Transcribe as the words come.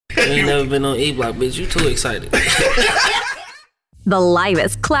ain't never been on E Block, bitch. You too excited. The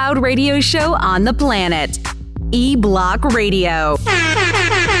livest cloud radio show on the planet. E Block Radio.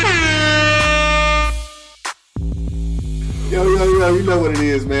 Yo, you know what it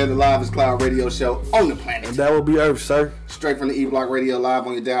is, man. The livest cloud radio show on the planet. And that will be Earth, sir. Straight from the E Block Radio live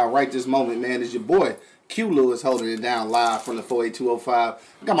on your dial right this moment, man. It's your boy, Q Lewis, holding it down live from the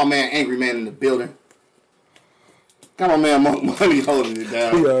 48205. I got my man, Angry Man, in the building. Got my man, Monk Money, holding it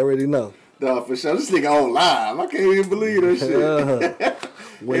down. You already know. Dog, for sure. This nigga on live. I can't even believe that shit.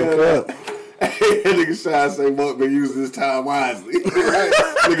 Wake up. That nigga trying to say Monk been using his time wisely. Right?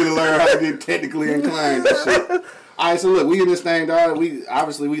 Nigga to learn how to get technically inclined and shit. Alright, so look, we in this thing, dog. We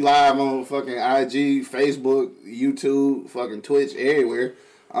live on fucking IG, Facebook, YouTube, fucking Twitch, everywhere.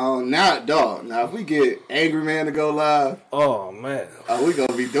 Now if we get Angry Man to go live, oh man, we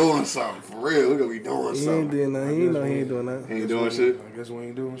gonna be doing something for real. We gonna be doing something. He ain't doing nothing. He ain't doing nothing. He ain't doing shit. I guess we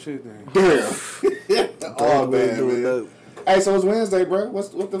ain't doing shit then. Damn. Oh man. Hey, so it's Wednesday, bro.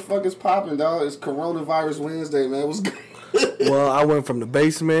 What the fuck is popping, dog? It's Coronavirus Wednesday, man. What's good? Well, I went from the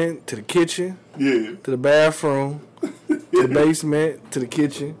basement to the kitchen, to the bathroom, to the basement, to the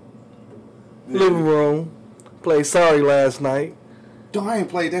kitchen, living room. Played Sorry last night. Dog, I ain't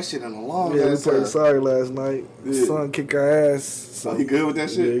played that shit in a long time. Yeah, we played Sorry last night. Yeah. Son kick our ass. So he good with that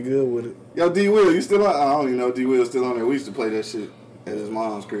shit? Yeah, he good with it. Yo, D Will, you still on? I don't even know if D Will's still on there. We used to play that shit at his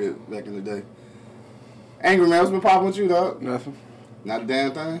mom's crib back in the day. Angry Man, what's been popping with you, dog? Nothing. Not a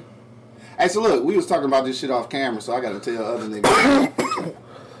damn thing? Hey, so look, we was talking about this shit off camera, so I gotta tell other niggas.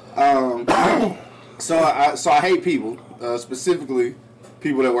 So I hate people, specifically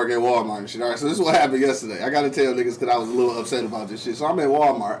people that work at Walmart and shit. All right, so this is what happened yesterday. I gotta tell niggas because I was a little upset about this shit. So I'm at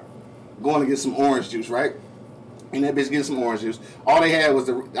Walmart going to get some orange juice, right? And that bitch getting some orange juice. All they had was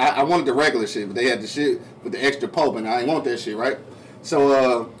I wanted the regular shit, but they had the shit with the extra pulp, and I didn't want that shit, right?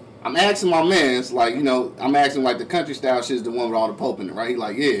 So I'm asking my mans, like, you know, I'm asking like the country style shit is the one with all the pulp in it, right? He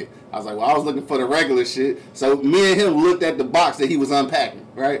like, yeah. I was like, well, I was looking for the regular shit. So me and him looked at the box that he was unpacking,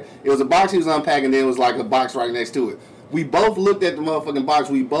 right? It was a box he was unpacking, then it was like a box right next to it. We both looked at the motherfucking box.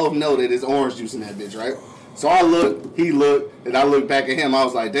 We both know that there's orange juice in that bitch, right? So I looked, he looked, and I looked back at him. I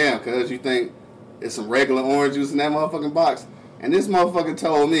was like, damn, cuz you think there's some regular orange juice in that motherfucking box? And this motherfucker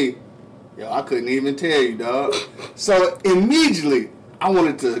told me, yo, I couldn't even tell you, dog. So immediately, I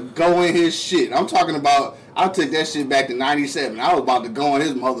wanted to go in his shit. I'm talking about, I took that shit back to 97. I was about to go in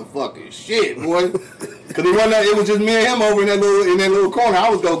his motherfucking shit, boy. Cause it was just me and him over in that little corner. I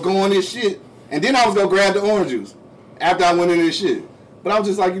was gonna go in his shit, and then I was gonna grab the orange juice after I went in his shit. But I was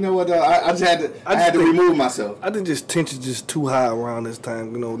just like, you know what? I just had to remove myself. I think just tension's just too high around this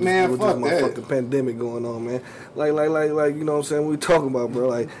time. You know, man, with fuck this motherfucking pandemic going on, man. Like, you know what I'm saying? We talking about, bro.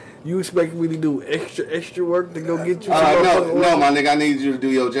 Like, you expect me to do extra work to go get you? No, my nigga. I need you to do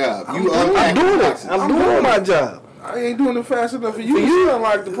your job. I'm doing my job. I ain't doing it fast enough for you. You don't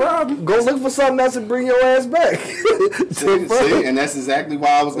like the problem. Go look for something else and bring your ass back. See, and that's exactly why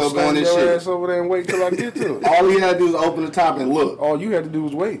I was gonna go in this shit. Ass over there and wait till I get to it. All you had to do is open the top and look. All you had to do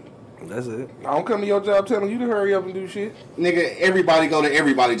was wait. That's it. I don't come to your job telling you to hurry up and do shit. Nigga, everybody go to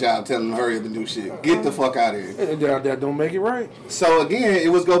everybody's job telling them to hurry up and do shit. Get the fuck out of here. And that don't make it right. So again, it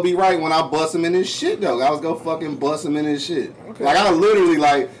was gonna be right when I bust him in his shit though. I was gonna fucking bust him in his shit. Okay. Like I literally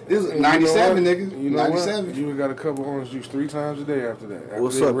like this is 97 nigga. You know 97. What? You got a couple orange juice 3 times a day after that. After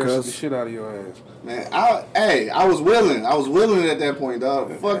what's up, cuz? The shit out of your ass. Man, I was willing. I was willing at that point,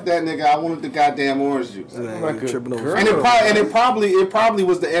 dog. Fuck that nigga. I wanted the goddamn orange juice. Like it probably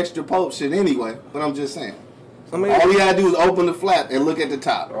was the extra pulp shit anyway. But I'm just saying. I mean, all you gotta do is open the flap and look at the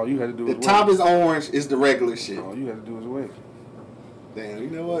top. All you had to do is the top is orange. Is the regular shit. All you had to do is wait. Damn, you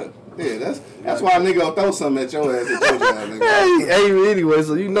know what? Yeah, that's why a nigga will throw something at your ass at your job, nigga. Hey, anyway,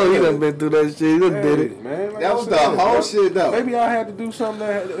 so you know he done been through that shit. He done did it. Man, like that was the whole shit, though. Maybe I had to do something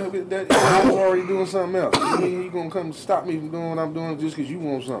that I was already doing something else. You gonna come stop me from doing what I'm doing just because you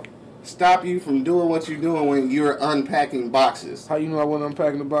want something. Stop you from doing what you're doing when you're unpacking boxes. How you know I wasn't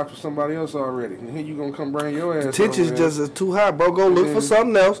unpacking the box for somebody else already? And here you gonna come bring your ass. The tension's just too high, bro. Go look for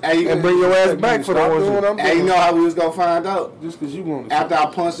something else and bring your ass back for the ones. And you know how we was gonna find out? Just because you want. After I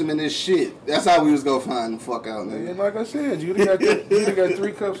punched him in this shit, that's how we was gonna find the fuck out, nigga. And like I said, you got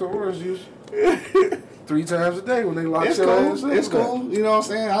 3 cups of orange juice 3 times a day when they lock your ass up. It's cool. You know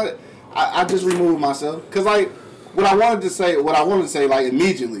what I'm saying? I just removed myself because like. What I wanted to say, like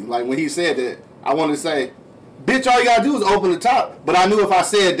immediately, like when he said that, I wanted to say, bitch, all you gotta do is open the top. But I knew if I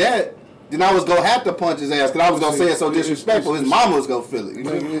said that, then I was gonna have to punch his ass because I was gonna say it so disrespectful. His mama was gonna feel it. You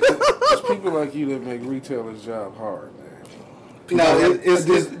know? It's people like you that make retailers' job hard, man.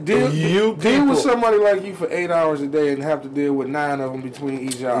 Deal with somebody like you for 8 hours a day and have to deal with 9 of them between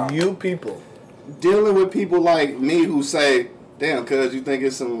each hour. You people. Dealing with people like me who say, damn, cuz you think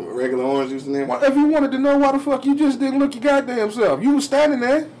it's some regular orange juice in there? Well, if you wanted to know why the fuck you just didn't look your goddamn self, you was standing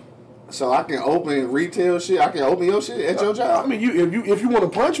there. So I can open retail shit. I can open your shit at your job. I mean, if you want to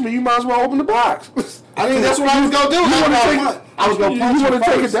punch me, you might as well open the box. I mean, that's what I was gonna do. I was gonna punch you. You want to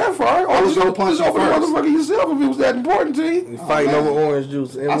take it that far? I was gonna punch you open first. the motherfucker yourself if it was that important to you. You fighting over orange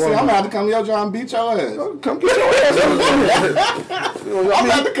juice. I said, I'm gonna have to come to your job and beat your ass. Come get your ass. I'm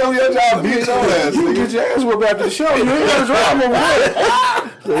gonna have to come to your job and beat your ass. You can get your ass whooped after the show. You ain't gotta drive over there.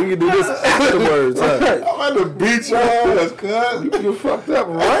 So we can do this afterwards. Huh? I'm about to beat your ass, cuz. You're fucked up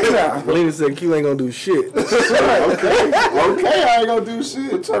right now. Lena said Q ain't gonna do shit. Okay, I ain't gonna do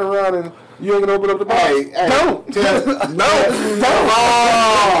shit. Turn around and you ain't gonna open up the box. Hey, don't. Don't.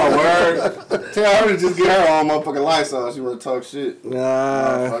 Oh, word. Tell her to just get her on motherfucking Lysol. She wanna talk shit.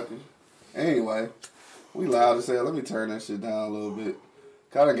 Nah. Anyway, we loud as hell. Let me turn that shit down a little bit.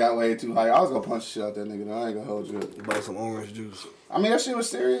 Kinda got way too high. I was gonna punch the shit out that nigga though. I ain't gonna hold you up. Buy some orange juice. I mean, that shit was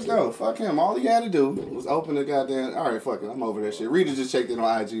serious though. Fuck him. All he had to do was open the goddamn. All right, fuck it. I'm over that shit. Rita just checked in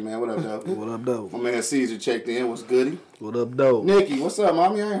on IG, man. What up, though? What up, though? My man Caesar checked in. What's goody? What up, though? Nikki, what's up,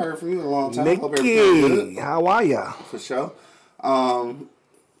 mommy? I ain't heard from you in a long time. Hope everything's Nikki, how are ya? For sure.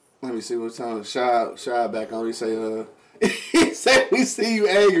 Let me see what's on. Shy back on. He say, he said we see you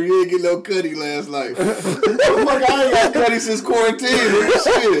angry. You didn't get no cutty last night. Motherfucker, I ain't got cutty since quarantine.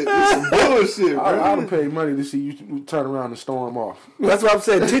 Shit, this some bullshit, bro. I'd have paid money to see you turn around and storm off. That's what I'm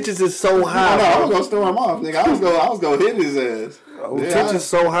saying. Tensions is so high. No, I was gonna storm off, nigga. I was gonna hit his ass. Tension's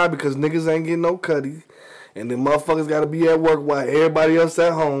so high because niggas ain't getting no cutty. And then motherfuckers got to be at work while everybody else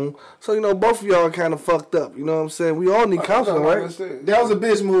at home. So, you know, both of y'all kind of fucked up. You know what I'm saying? We all need counseling, right? That was a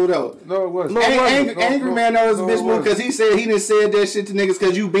bitch move, though. No, it wasn't. Angry man, that was a bitch move because he said he didn't say that shit to niggas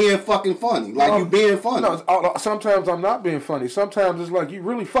because you being fucking funny. Like, you being funny. No, sometimes I'm not being funny. Sometimes it's like you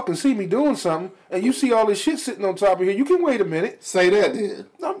really fucking see me doing something and you see all this shit sitting on top of here. You can wait a minute. Say that, then.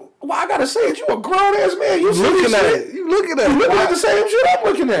 Well, I gotta say it. You a grown ass man. You looking at it. You looking at it. You looking at the same shit I'm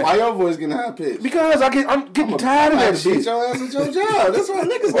looking at. Why your voice getting high pitched? Because I'm getting tired of that shit. Beat your ass at your job. That's why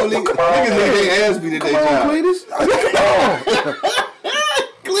niggas gonna leave. Niggas leave their ass beat at their job.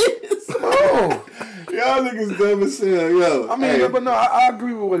 Cletus. Come on. Y'all niggas dumb as hell, yo. I mean, but no, I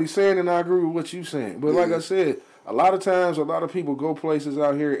agree with what he's saying and I agree with what you're saying. But like I said, a lot of times, a lot of people go places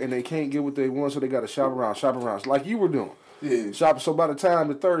out here and they can't get what they want, so they got to shop around, like you were doing. Yeah. So by the time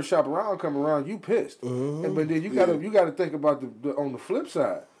the third shop around come around, you pissed. Mm-hmm. But then you gotta think about the on the flip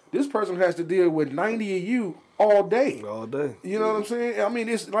side. This person has to deal with 90 of you all day. All day. You know what I'm saying? I mean,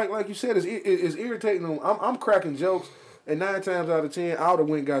 it's like you said, it's irritating them. I'm cracking jokes, and 9 times out of 10, I would have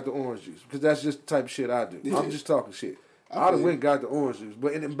went and got the orange juice because that's just the type of shit I do. Yeah. I'm just talking shit. I'd have went and got the orange juice.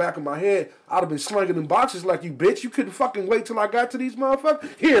 But in the back of my head, I'd have been slinging them boxes like, you bitch, you couldn't fucking wait till I got to these motherfuckers.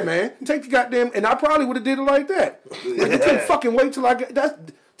 Here, man, take the goddamn... And I probably would have did it like that. Like, you couldn't fucking wait till I got...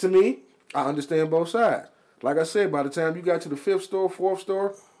 That's, to me, I understand both sides. Like I said, by the time you got to the 5th store,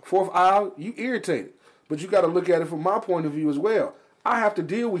 4th aisle, you irritated. But you got to look at it from my point of view as well. I have to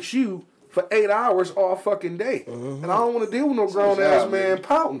deal with you for 8 hours all fucking day. Mm-hmm. And I don't want to deal with no grown-ass man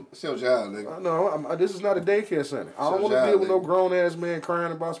pouting. It's your job, nigga. No, this is not a daycare center. I don't want to deal with no grown-ass man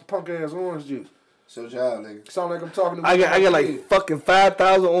crying about some punk-ass orange juice. It's your job, nigga. Sound like I'm talking to I got like fucking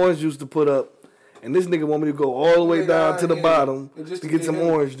 5,000 orange juice to put up. And this nigga want me to go all the way down to the bottom to get some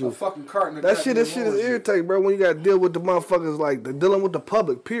orange juice. That shit is irritating, bro. When you got to deal with the motherfuckers, like, they're dealing with the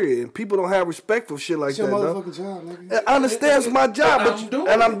public, period. And people don't have respect for shit like that, though. It's your motherfucking job, nigga. I understand it's my job,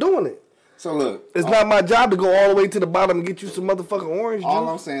 but I'm doing it. So look, it's not my job to go all the way to the bottom and get you some motherfucking orange juice. All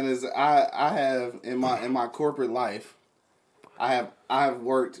I'm saying is I have in my corporate life, I have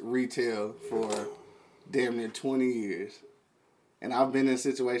worked retail for damn near 20 years. And I've been in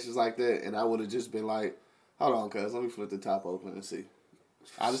situations like that, and I would have just been like, hold on, cuz, let me flip the top open and see.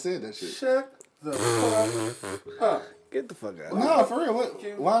 I just said that shit. Shut the fuck up. Get the fuck out of here. No, for real.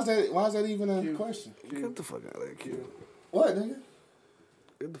 Why is that even a question? Get the fuck out of here, Q. What, nigga?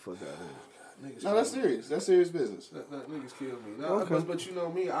 Get the fuck out of here. No, that's serious. That's serious business. Niggas killed me. No, okay. But you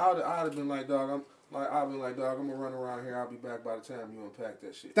know me, I'd have been like, dog, I'm gonna run around here. I'll be back by the time you unpack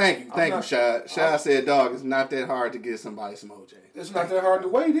that shit. Thank you, Shy. Shy said, dog, it's not that hard to get somebody some OJ. It's not that hard to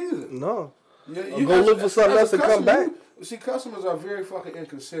wait either. No. You go look for something else and come back. See, customers are very fucking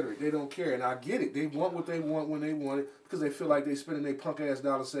inconsiderate. They don't care, and I get it. They want what they want when they want it because they feel like they spending their punk ass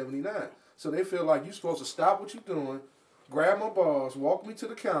 $1.79. So they feel like you're supposed to stop what you're doing, grab my balls, walk me to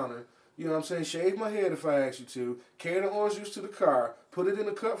the counter, You know what I'm saying? Shave my head if I ask you to. Carry the orange juice to the car. Put it in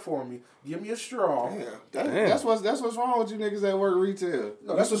a cup for me. Give me a straw. Yeah, that's what's wrong with you niggas that work retail.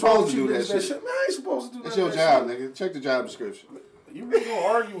 No, that's supposed to do that shit. Man, I ain't supposed to do that. It's your job, nigga. Check the job description. You really gonna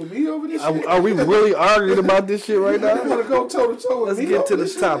argue with me over this shit? Are we really arguing about this shit right now? You wanna go toe to toe with me? Let's get to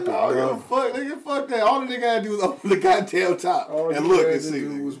this topic, bro. Fuck, nigga, fuck that. All the nigga had to do was open the goddamn top and look and see.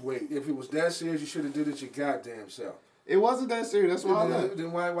 Was wait. If it was that serious, you should have did it your goddamn self. It wasn't that serious. That's why.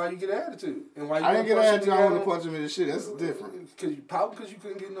 Then why you get attitude? And why you I didn't get attitude. I wanted to punch him in the shit. That's different. Because you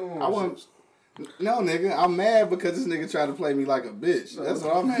couldn't get no orange. No, nigga, I'm mad because this nigga tried to play me like a bitch. That's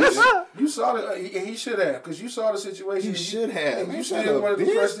what I'm mad at. You saw it, and he should have, because you saw the situation. He should have. And you still wanted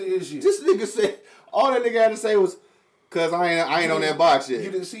to press the issue. This nigga said, all that nigga had to say was, because I ain't on that box yet.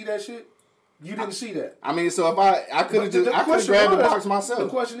 You didn't see that shit? You didn't see that? I mean, so if I could have grabbed the box myself. The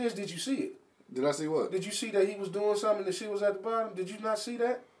question is, did you see it? Did I see what? Did you see that he was doing something and the shit was at the bottom? Did you not see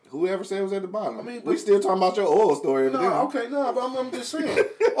that? Whoever said it was at the bottom. I mean, we still talking about your oil story. But I'm just saying.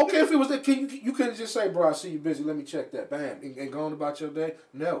 Okay, if it was that, you couldn't just say, bro, I see you busy, let me check that, bam, and go on about your day.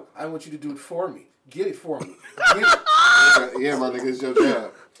 No, I want you to do it for me. Get it for me. Get it. Yeah, my nigga, it's your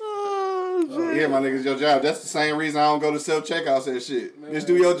job. Yeah, my nigga, it's your job. That's the same reason I don't go to self-checkouts and shit. Man, just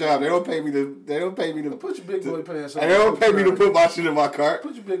do your job. They don't pay me to put your big boy pants on. They don't pay me to put my shit in my cart.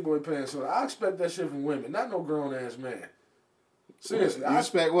 Put your big boy pants on. I expect that shit from women, not no grown-ass man. Seriously. You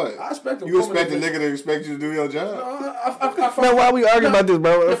expect what? I expect you expect a nigga to expect you to do your job? No, man, why are we arguing about this,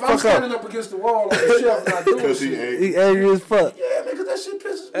 bro? If I'm standing up against the wall on the shelf not doing shit. He angry as fuck. Yeah, because that shit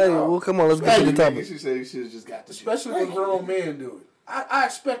pisses me off. Hey, well, come on, let's get to the topic. She said you should have just got the Especially when grown men do it. I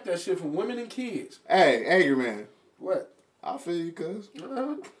expect that shit from women and kids. Hey, angry man. What? I feel you, cuz.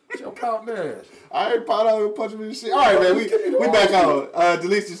 Your pout ass. I ain't pout out and punch him in the shit. All right, man. We back on.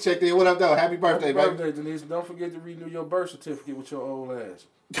 Denise just checked in. What up, though? Happy birthday, baby. Happy birthday, Denise. Don't forget to renew your birth certificate with your old ass.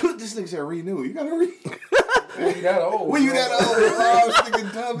 This nigga said renew. You gotta read. When you that old. When you that old. Oh, this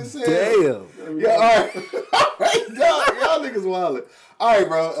nigga dumb as hell. Damn. Yeah, all right. All right, dog. Y'all niggas wildin'. All right,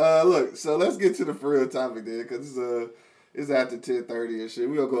 bro. Look, so let's get to the for real topic then, because it's after 10:30 and shit.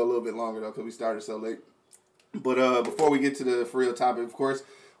 We're gonna go a little bit longer, though, because we started so late. But before we get to the for real topic, of course,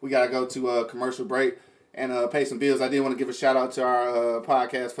 we got to go to a commercial break and pay some bills. I did want to give a shout out to our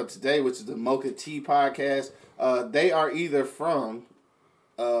podcast for today, which is the Mocha Tea Podcast. They are either from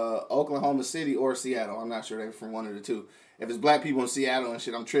Oklahoma City or Seattle. I'm not sure. They're from one of the two. If it's black people in Seattle and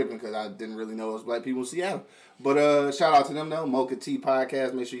shit, I'm tripping because I didn't really know it was black people in Seattle. But shout out to them, though. Mocha Tea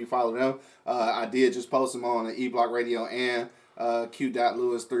Podcast. Make sure you follow them. I did just post them on the E-Block Radio and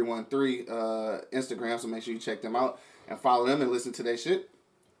Q.Lewis313 Instagram, so make sure you check them out and follow them and listen to their shit.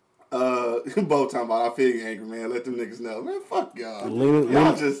 Both talking about I feel you angry, man. Let them niggas know. Man, fuck y'all.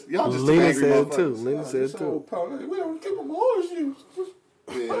 Y'all just Lena said too. Lena said too. We don't give them orange juice.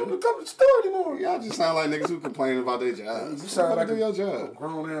 Yeah. I don't come to the store anymore. Y'all just sound like niggas who complaining about their jobs. You sound like do your job.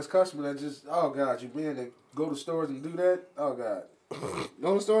 Grown ass customer that just, oh God, you being that go to stores and do that? Oh God.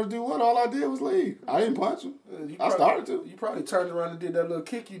 Go to stores do what? All I did was leave. I didn't punch him. I started to. You probably turned around and did that little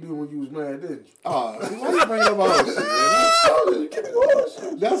kick you do when you was mad, didn't you? Oh, why you bringing up all this shit, man?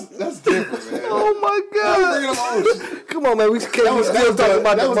 That's different, man. Oh my God. Come on, man. We still talking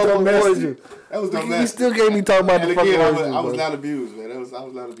about that motherfucking orange. That was domestic. You still can't be talking about the fucking orange. I was not abused, man. I was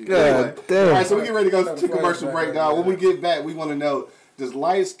not abused. God anyway, damn. All right, so we get ready to go to commercial break, dog. When we get back, we want to know, does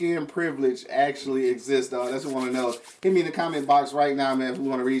light skin privilege actually exist, dog? That's what we want to know. Hit me in the comment box right now, man, if we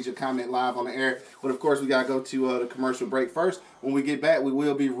want to read your comment live on the air. But, of course, we got to go to the commercial break first. When we get back, we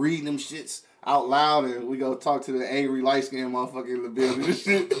will be reading them shits out loud, and we go talk to the angry light-skinned motherfucker in the building and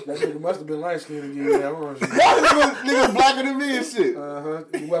shit. That nigga must have been light-skinned and you that orange. Nigga blacker than me and shit.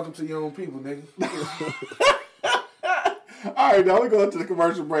 Welcome to your own people, nigga. All right, now we're going to the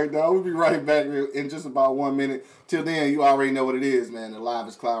commercial break, dog. We'll be right back in just about 1 minute. Till then, you already know what it is, man. The Live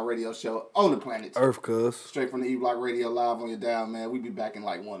is Cloud radio show on the planet Earth, cuz. Straight from the E-Block Radio live on your dial, man. We'll be back in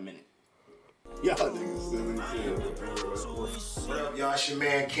like 1 minute. Y'all niggas silly. What up, y'all? It's your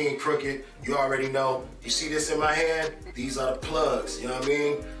man, King Crooked. You already know. You see this in my hand? These are the plugs, you know what I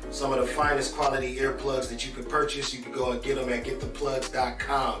mean? Some of the finest quality earplugs that you can purchase. You can go and get them at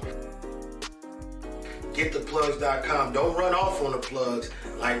gettheplugs.com. Gettheplugs.com. Don't run off on the plugs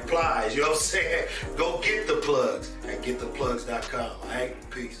like flies, you know what I'm saying? Go get the plugs at gettheplugs.com, all right?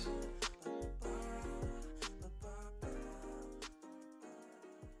 Peace.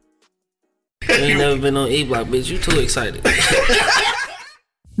 You ain't never been on E-Block, bitch. You too excited.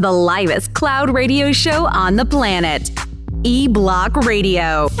 The livest cloud radio show on the planet. E-Block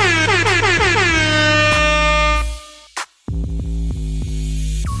Radio.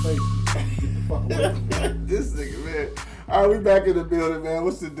 This nigga, man. All right, we back in the building, man.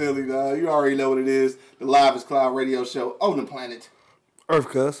 What's the dealie, dog? You already know what it is. The Livest Cloud Radio Show on the planet. Earth,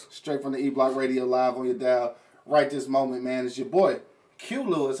 cuz. Straight from the E-Block Radio live on your dial. Right this moment, man, it's your boy, Q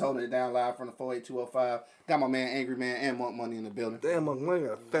Lewis, holding it down live from the 48205. Got my man, Angry Man, and Monk Money in the building. Damn, Monk Money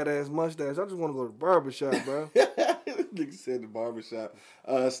got a fat-ass mustache. I just want to go to the barbershop, bro. Nigga said the barbershop.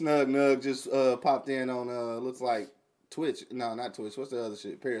 Snug Nug just popped in on, looks like Twitch. No, not Twitch. What's the other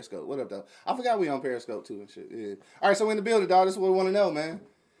shit? Periscope. What up, though? I forgot we on Periscope, too, and shit. Yeah. All right, so we in the building, dog. This is what we want to know, man.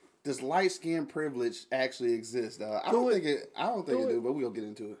 Does light skin privilege actually exist, dog? I don't think it do, but we'll get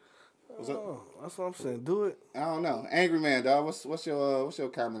into it. What's up? That's what I'm saying. Do it. I don't know. Angry Man, dog. What's your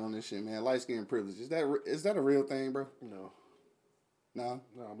comment on this shit, man? Light skin privilege. Is that a real thing, bro? No. No?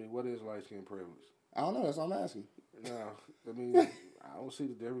 No, I mean, what is light skin privilege? I don't know. That's what I'm asking. No. I mean, I don't see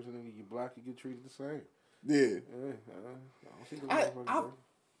the difference in you black, you get treated the same. Yeah. I don't see the difference.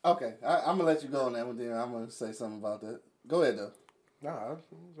 Okay. I'm going to let you go on that one, then I'm going to say something about that. Go ahead, though. Nah,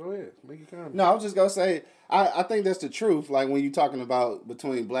 go ahead. Make your comment. No, I was just going to say, I think that's the truth. Like, when you're talking about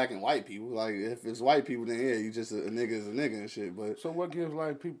between black and white people, like, if it's white people, then, yeah, you just a nigga is a nigga and shit. But so what gives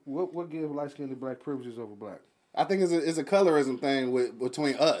what gives light-skinned black privileges over black? I think it's a colorism thing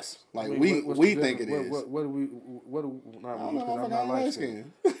between us. Like, I mean, we think it is. What do we, I'm not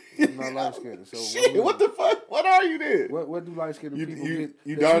light-skinned. I'm not light-skinned. So shit, what the fuck? What are you then? What do light-skinned people get?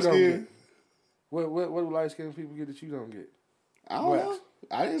 You dark-skinned? What do light-skinned people get that you don't get? I don't know.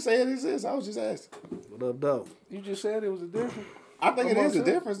 I didn't say it exists. I was just asking. What up, though? You just said it was a difference. I think it is a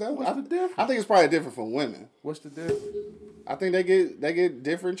difference, though. What's the difference? I think it's probably different for women. What's the difference? I think they get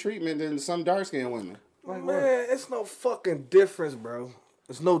different treatment than some dark-skinned women. Like, man, it's no fucking difference, bro.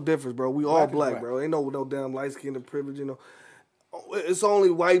 It's no difference, bro. We all black, bro. Ain't no damn light-skinned privilege, you know. It's only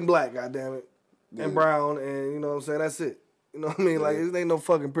white and black, goddammit. Yeah. And brown, and you know what I'm saying? That's it. You know what I mean? Yeah. Like, it ain't no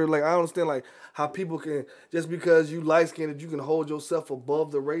fucking privilege. Like, I don't understand, like, how people can, just because you light-skinned, you can hold yourself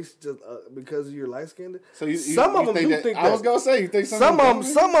above the race just because you're light-skinned. So some of them do think that. I was going to say, you think some of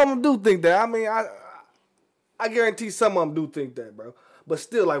them do think that. I mean, I guarantee some of them do think that, bro. But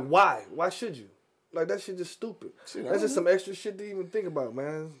still, like, why? Why should you? Like, that shit just stupid. That's just some extra shit to even think about,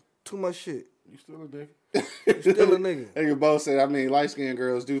 man. Too much shit. You still a nigga. You still a nigga. Nigga both said, I mean, light-skinned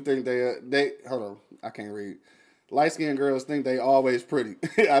girls do think they hold on, I can't read. Light-skinned girls think they always pretty.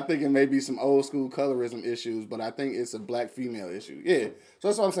 I think it may be some old school colorism issues, but I think it's a black female issue. Yeah. So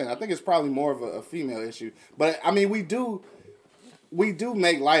that's what I'm saying. I think it's probably more of a female issue. But I mean, we do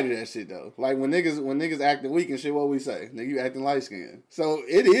make light of that shit though. Like when niggas acting weak and shit, what we say? Nigga, you acting light skinned. So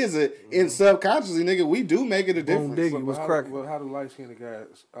it is in subconsciously, nigga, we do make it a difference. Well, how do light skinned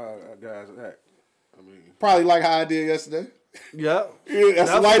guys act? I mean, probably like how I did yesterday. Yeah.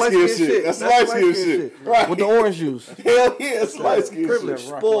 That's light skin shit. That's light skin shit. Right. With the orange juice. Hell yeah, it's light skin privilege.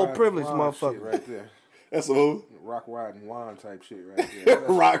 shit. Spoiled privilege, motherfucker. Right there. That's a who? Rock riding wine type shit right there.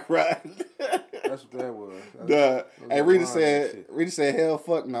 Rock riding. That's what that was. Hey, Rita said, hell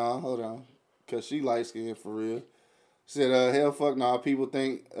fuck nah. Hold on. Because she light skinned for real. Said, hell fuck nah. People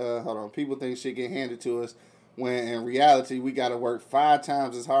think shit get handed to us when in reality we got to work 5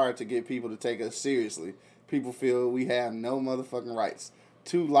 times as hard to get people to take us seriously. People feel we have no motherfucking rights.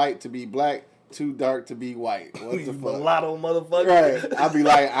 Too light to be black, too dark to be white. What the fuck? Mulatto motherfucker. Right. I'll be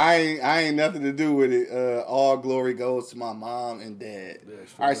like, I ain't nothing to do with it. All glory goes to my mom and dad.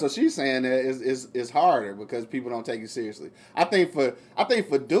 All right, so she's saying that it's harder because people don't take it seriously. I think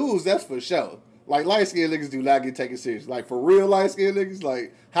for dudes, that's for sure. Like light skinned niggas do not get taken seriously. Like for real light skinned niggas,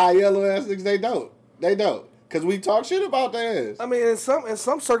 like high yellow ass niggas, they don't. Cause we talk shit about their ass. I mean, in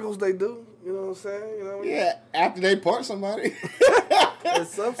some circles they do. You know what I'm saying? You know what I mean? Yeah, after they part somebody.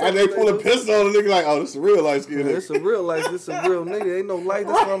 And they pull a pistol on the nigga like, oh, this is a real light skin nigga. It's a real light. This is a real nigga. Ain't no light.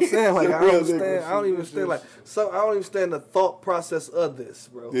 That's what I'm saying. Like I don't even understand the thought process of this,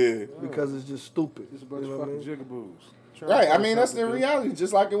 bro. Yeah. Because it's just stupid. It's a bunch of fucking jigaboos. Right. I mean, that's the reality,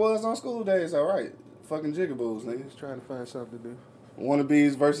 just like it was on school days. All right. Fucking jigaboos, nigga. Just trying to find something to do.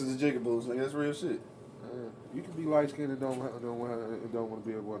 Wannabes versus the jigaboos, nigga. That's real shit. You can be light skinned and don't want to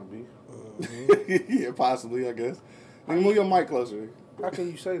be a wannabe. Yeah, possibly, I guess. Nigga, move your mic closer. How can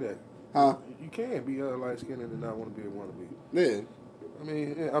you say that? Huh? You can be light skinned and not want to be a wannabe. Yeah.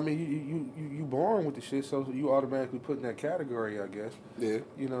 I mean, you born with the shit, so you automatically put in that category, I guess. Yeah.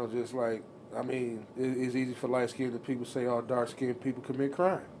 You know, just like, I mean, it's easy for light skinned people say all dark skinned people commit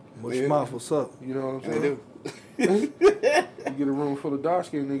crime. Much mouth, what's up? You know what I'm saying? They do. You get a room full of dark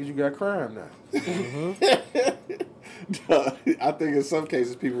skinned niggas, you got crime now. I think in some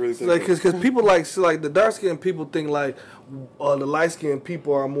cases people really think like because people like the dark skinned people think like the light skinned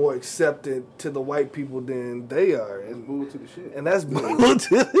people are more accepted to the white people than they are. That's bull to the shit. And that's bull to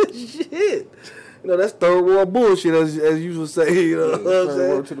the shit. that's third world bullshit, as you would say. You know what I'm saying? Third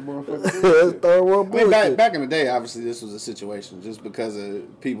world to the motherfucker. That's third world bullshit. Back in the day, obviously, this was a situation just because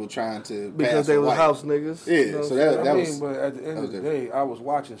of people trying to because they were house niggas. Yeah, you know so that was. But at the end of the day, I was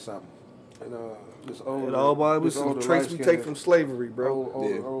watching something, and this older, it all was some traits we take from slavery,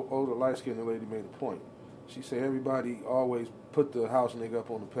 bro. Older light-skinned lady made a point. She said everybody always put the house nigga up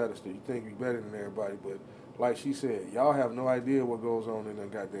on the pedestal. You think you're better than everybody, but like she said, y'all have no idea what goes on in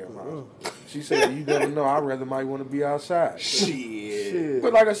that goddamn house. She said, you never know. I'd rather might want to be outside. Shit.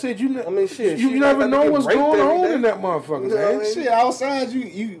 But like I said, you you never know what's going on in that motherfucker, man. Shit, outside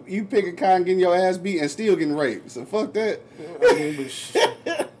you picking cotton, getting your ass beat, and still getting raped. So fuck that. I mean,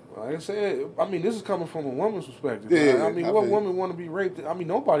 but like I said, this is coming from a woman's perspective. Yeah, what woman want to be raped?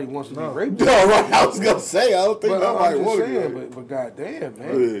 Nobody wants to be raped. No, right. I was gonna say, I don't think nobody wants to. But goddamn,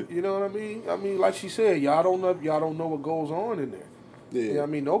 man, you know what I mean? Like she said, y'all don't know what goes on in there. Yeah. You know what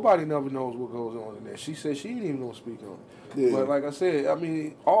I mean? Nobody never knows what goes on in there. She said she ain't even gonna speak on it. Yeah. But like I said,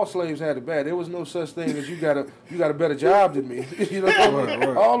 all slaves had it bad. There was no such thing as you got a better job than me. You know what I mean?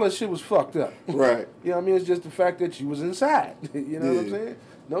 Right. All that shit was fucked up. Right. You know what I mean? It's just the fact that you was inside. You know what I'm saying?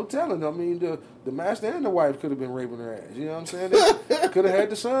 No telling. The master and the wife could have been raping her ass. You know what I'm saying? They could have had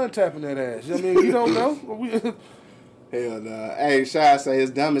the son tapping that ass. You don't know. Hell nah. Hey, Shy say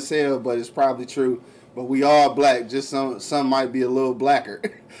it's dumb as hell, but it's probably true. But we all black. Just some might be a little blacker.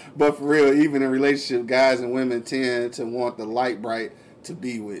 But for real, even in relationship, guys and women tend to want the light bright to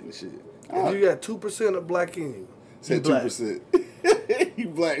be with and shit. If you got 2% of black in you. Said 2%. You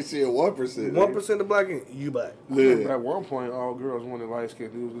black shit, 1%. 1% of black in you black. At one point, all girls wanted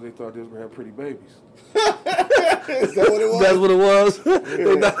light-skinned dudes because they thought they was going to have pretty babies. Is that what it was? That's what it was? Yeah.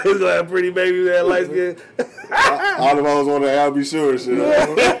 They thought they was going to have pretty babies that had light skin. All the hoes wanted to be sure and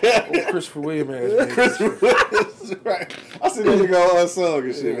shit. Christopher Williams ass. Christopher Williams, right. I see that nigga on Unsung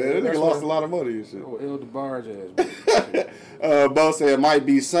and shit, man. That nigga lost a lot of money and shit. El DeBarge ass. Bo said it might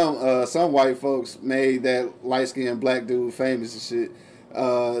be some white folks made that light-skinned black dude famous and shit.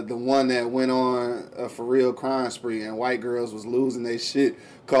 The one that went on a for real crime spree and white girls was losing their shit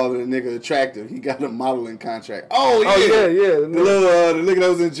calling a nigga attractive. He got a modeling contract. Oh yeah. The nigga that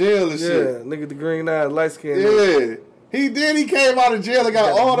was in jail and shit. Yeah, nigga the green eyes, light skin. Yeah. He came out of jail and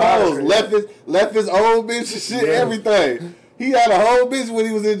got all the hoes. Left his old bitch and shit, everything. He had a whole bitch when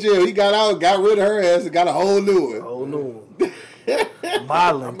he was in jail. He got out, got rid of her ass, and got a whole new one.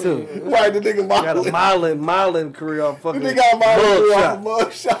 Modeling too. Right, the nigga modeling. Got a modeling career off fucking. The nigga got modeling career off a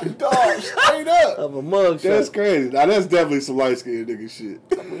mugshot, dog. Straight up. Of a mugshot. That's crazy. Now that's definitely some light skinned nigga shit.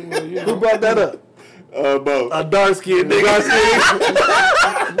 Who brought that up? Both. A dark skinned nigga.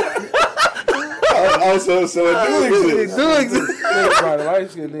 So it do exist. It do exist. Right,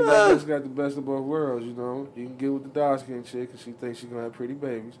 light skinned nigga just got the best of both worlds, you know. You can get with the dark skinned chick because she thinks she's going to have pretty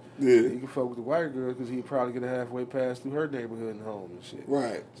babies. Yeah. You can fuck with the white girl because he probably get a halfway pass through her neighborhood and home and shit.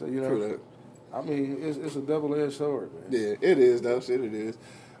 Right. So, you know, it's a double-edged sword, man. Yeah, it is, though. Shit, it is.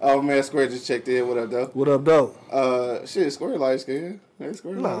 Oh, man, Square just checked in. What up, though? What up, though? Shit, Square light skin. Hey,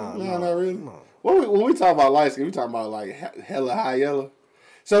 Square nah, not really. Nah. When we talk about light skin, we talking about, like, hella high yellow.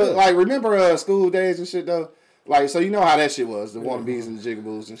 So, like, remember school days and shit, though? Like, so you know how that shit was, the wannabes and the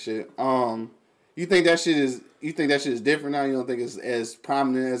jigaboos and shit. You think that shit is different now? You don't think it's as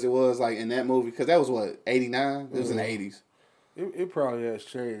prominent as it was, like, in that movie? Because that was, what, 89? It was in the 80s. It probably has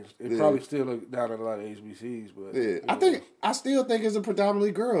changed. It probably still look down at a lot of HBCs, but I still think it's a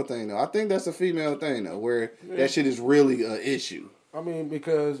predominantly girl thing though. I think that's a female thing though, where that shit is really an issue.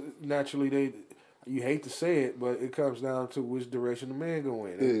 Because naturally you hate to say it, but it comes down to which direction the man go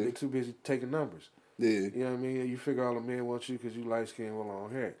in. They're too busy taking numbers. Yeah, you know what I mean. You figure all the men want you because you light skin with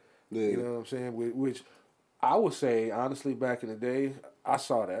long hair. Yeah. You know what I'm saying? Which I would say honestly, back in the day, I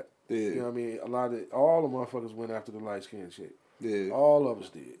saw that. Yeah. You know what I mean? All the motherfuckers went after the light skin shit. Yeah. All of us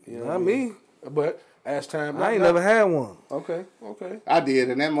did. You know Not me. But as time... I ain't never had one. Okay. I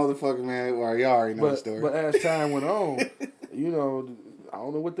did, and that motherfucker, man, well, y'all already know the story. But as time went on, you know, I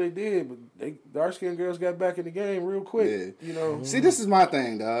don't know what they did, but dark-skinned girls got back in the game real quick. Yeah. You know? See, this is my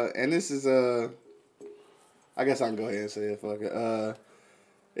thing, dog, and this is, I guess I can go ahead and say it, fuck it.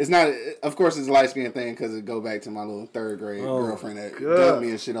 It's not, of course, it's a light-skinned thing because it go back to my little third grade girlfriend that dumped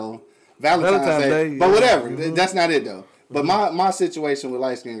me and shit on Valentine's Day. But whatever, that's not it, though. But my situation with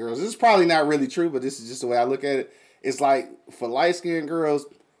light-skinned girls, this is probably not really true, but this is just the way I look at it. It's like, for light-skinned girls,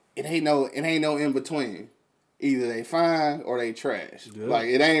 it ain't no in-between. Either they fine or they trash. Yeah. Like,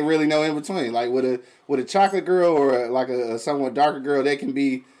 it ain't really no in-between. Like, with a chocolate girl or like a somewhat darker girl, they can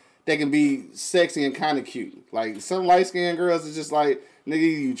be sexy and kind of cute. Like, some light-skinned girls is just like, nigga,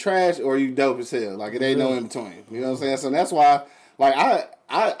 you trash or you dope as hell. Like, it ain't no in-between. You know what I'm saying? So that's why Like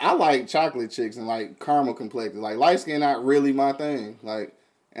I like chocolate chicks and like caramel complected. Like light skin not really my thing. Like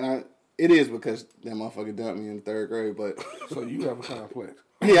it is because that motherfucker dumped me in the 3rd grade. But so you have a complex.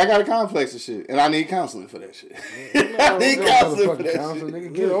 Yeah, I got a complex of shit, and I need counseling for that shit. I need counseling for that shit.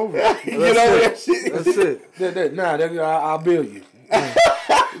 Nigga, get over it. Get over that shit. That's it. I'll bill you.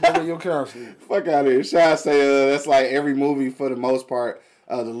 Your counseling. Fuck out of here. Shy say that's like every movie for the most part.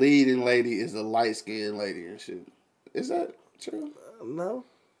 The leading lady is a light skinned lady and shit. Is that true? No.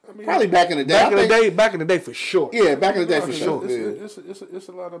 I mean, probably back in the day. Back in the day for sure. Yeah, back in the day for sure. It's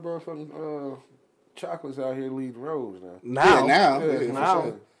a lot of motherfucking chocolates out here leading roads now.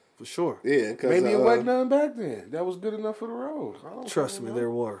 Now. For sure. Yeah, cause, maybe it wasn't none back then. That was good enough for the road. Trust me, there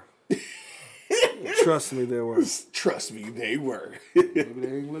were. Trust me, there were. Trust me, they were. Maybe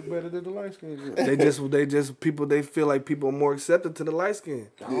they ain't look better than the light skin. They feel like people are more accepted to the light skin.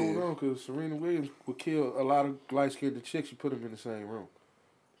 I don't know, because Serena Williams would kill a lot of light skinned chicks. You put them in the same room.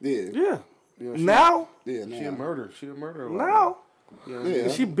 Yeah. Now? Yeah, She a murder. She a murderer. Now? Yeah.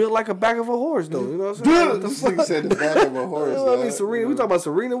 She built like a back of a horse, though. You know what I'm saying? Dude, said the back of a horse. I mean, Serena. We talking about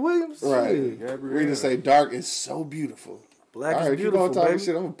Serena Williams, right? Rita say dark is so beautiful. Black is beautiful, keep on talking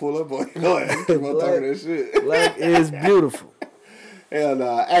shit. I'm gonna pull up on you. Go ahead. Keep on talking that shit. Black is beautiful. Hell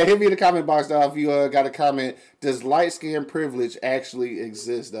nah. Hey, hit me in the comment box, dog. If you got a comment, does light skin privilege actually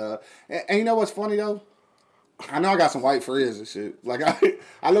exist, dog? And you know what's funny though? I know I got some white friends and shit. Like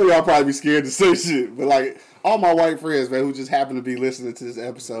I know y'all probably be scared to say shit, but like all my white friends, man, who just happen to be listening to this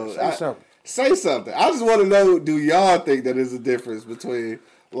episode, say something. I just want to know: do y'all think that there's a difference between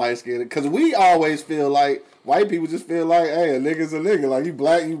light skin? Because we always feel like white people just feel like, hey, a nigga's a nigga. Like you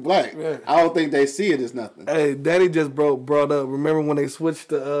black, you black. Yeah. I don't think they see it as nothing. Hey, Daddy just brought up. Remember when they switched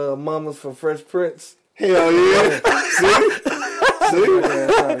the mamas for Fresh Prince? Hell yeah! See,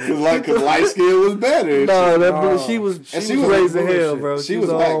 because light skin was better. No, she was raising hell, bro. She was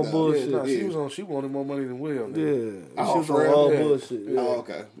on bullshit. She wanted more money than Will. Man. Yeah, she was on all bullshit. Yeah. Oh,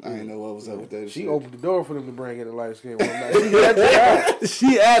 okay. I didn't know what was up with that. She opened the door for them to bring in the light skin one night.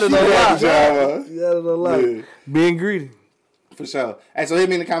 She added a lot. Yeah. Being greedy. For sure. Hey, so hit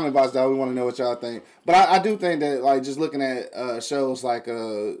me in the comment box, dog. We want to know what y'all think. But I do think that, like, just looking at shows like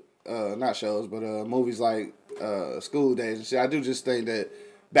not shows, but movies like School Days and shit, I do just think that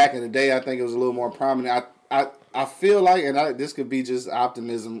back in the day, I think it was a little more prominent. I feel like, and this could be just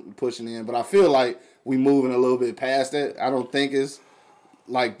optimism pushing in, but I feel like we moving a little bit past that. I don't think it's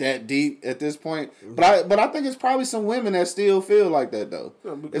like that deep at this point, but I think it's probably some women that still feel like that though.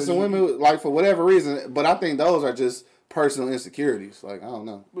 Yeah, it's some women like for whatever reason, but I think those are just personal insecurities. Like I don't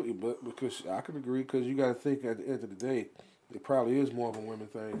know, but because I can agree, because you got to think at the end of the day, it probably is more of a women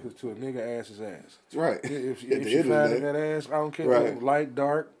thing, because to a nigga, ass is ass. Right. If she finding that ass, I don't care. Right. Light,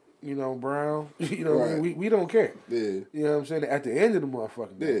 dark, brown. Right. we don't care. Yeah. You know what I'm saying? At the end of the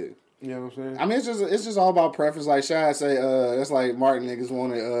motherfucking day. Yeah. You know what I'm saying? I mean, it's just all about preference. Like Shad say, that's like Martin niggas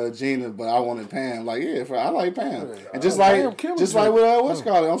wanted Gina, but I wanted Pam. Like, yeah, I like Pam. Yeah. And just like with what's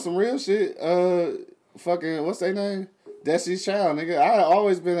called it on some real shit. Fucking what's their name? Destiny's Child, nigga. I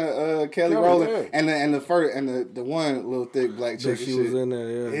always been a Kelly Rowland, and the one little thick black chick. She was in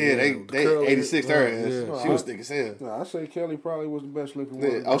there, yeah. They 86 her ass. She was thick as hell. No, I say Kelly probably was the best looking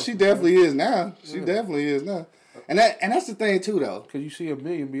one. Oh, she definitely is now. She definitely is now. And that's the thing too, though. Because you see a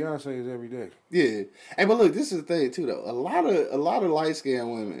million Beyonces every day. Yeah. Hey, but look, this is the thing too, though. A lot of light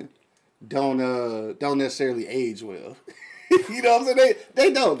skinned women don't necessarily age well. You know what I'm saying?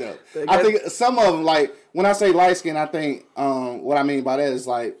 They don't though. I think some of them, like when I say light skin, I think what I mean by that is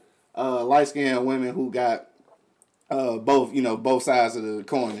like light skinned women who got both sides of the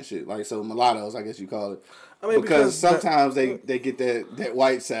coin and shit. Like so mulattoes, I guess you call it. I mean, because sometimes they get that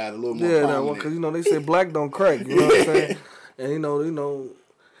white side a little more prominent. Because they say black don't crack. You know what I'm saying?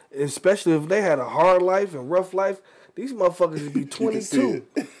 And especially if they had a hard life and rough life. These motherfuckers would be 22.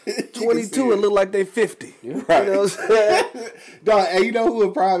 22 and look like they 50. Yeah. Right. You know what I'm saying? Dog, and you know who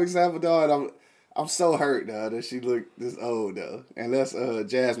a prime example, dog? I'm so hurt, dog, that she looked this old, though. And that's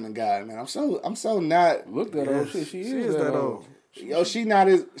Jasmine Guy, man. I'm so not. Look that old shit. She is that old. Yo, she not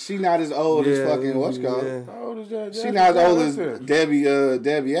as old as fucking what's called. Yeah. How old is that? She not as old as Debbie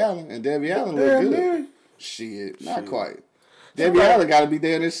Allen, and Debbie Allen look good. Man. Shit, not quite. Debbie Allen got to be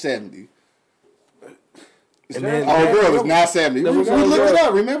there in his 70s. And then, girl was not 70. We looked it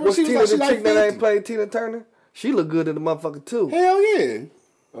up. Remember, she was like chick that ain't played Tina Turner. She looked good in the motherfucker too. Hell yeah.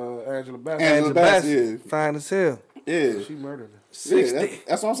 Angela Bassett. Angela Bassett, yeah. Fine as hell. Yeah. She murdered her. 60. Yeah,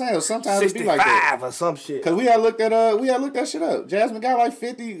 that's what I'm saying. Sometimes it be like that. or some shit. Cause we had looked that shit up. Jasmine got like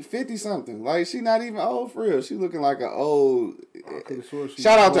 50 something. Like she not even old for real. She looking like an old.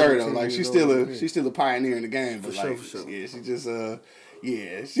 Shout out to her though. Like she's still a pioneer in the game. But for sure. Yeah, she just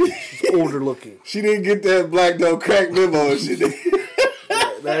she's older looking. She didn't get that black don't crack memo. She did.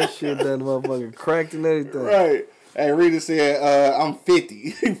 That shit done motherfucking cracked and everything. Right. Hey, Rita said, I'm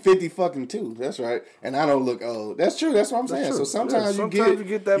 50. 50 fucking 2. That's right. And I don't look old. That's true. That's what I'm saying. So sometimes you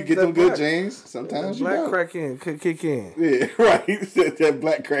get them good genes. Sometimes you black don't. crack in, kick in. Yeah, right. That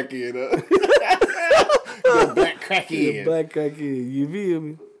black crack in. The black crack in. The black crack in. You feel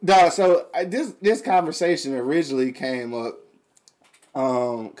me? Dog, so this conversation originally came up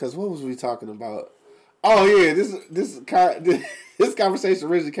because what was we talking about? Oh, yeah. This conversation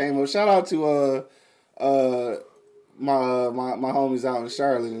originally came up. Shout out to my homies out in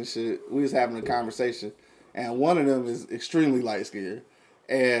Charlotte and shit. We was having a conversation, and one of them is extremely light skinned,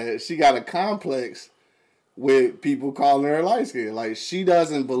 and she got a complex with people calling her light skinned. Like she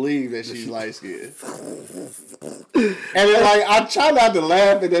doesn't believe that she's light skinned, and then, like I try not to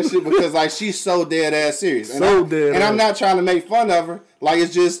laugh at that shit because like she's so dead ass serious, and I'm not trying to make fun of her. Like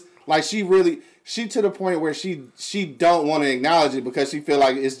it's just like she to the point where she don't want to acknowledge it because she feel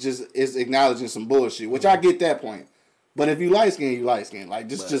like it's acknowledging some bullshit, which I get that point. But if you light skin, you light skin. Like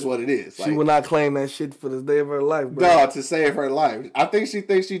just what it is. She will not claim that shit for the day of her life, bro. Dog, to save her life. I think she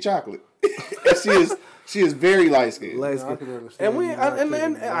thinks she chocolate. And she is very light skinned. Light skin.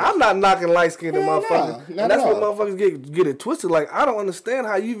 And I'm not knocking light skinned motherfuckers. And that's what motherfuckers get it twisted. Like I don't understand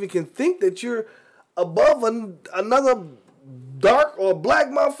how you even can think that you're above another dark or black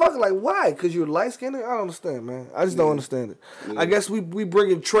motherfucker. Like why? Because you're light skinned? I don't understand, man. I just don't understand it. Yeah. I guess we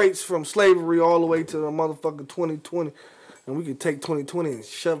bringing traits from slavery all the way to the motherfucking 2020, and we could take 2020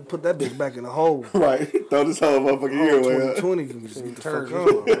 and put that bitch back in the hole. Right. Throw this whole motherfucking year away. 2020 can just get the fuck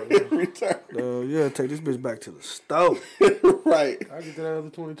on. Return. Yeah, take this bitch back to the stove. Right. I get that other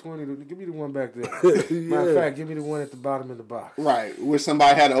 2020. Give me the one back there. Matter of fact, give me the one at the bottom of the box. Right. Wish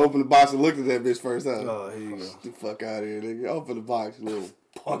somebody had to open the box and looked at that bitch first. Oh, here you go. Get the fuck out of here, nigga. Open the box, you little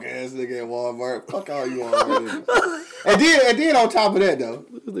punk ass nigga at Walmart. Fuck all you Walmart. And then on top of that though,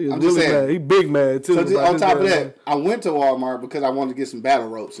 I'm just saying mad. He big mad too. So on top of that, I went to Walmart because I wanted to get some battle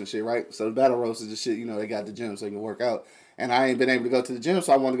ropes and shit, right? So the battle ropes is the shit, they got the gym so you can work out. And I ain't been able to go to the gym,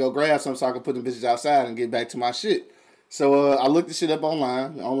 so I wanted to go grab some so I could put them bitches outside and get back to my shit. So I looked the shit up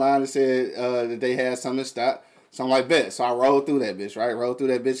online. Online it said that they had something in stock. So I'm like, bet. So I rolled through that bitch, right? Rolled through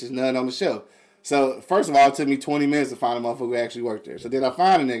that bitch, there's nothing on the shelf. So first of all, it took me 20 minutes to find a motherfucker who actually worked there. So then I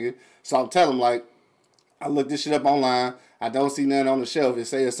find a nigga. So I'm telling him, like, I looked this shit up online. I don't see nothing on the shelf. It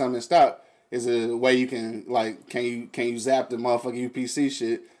says something in stock. Is a way you can, like, can you zap the motherfucking UPC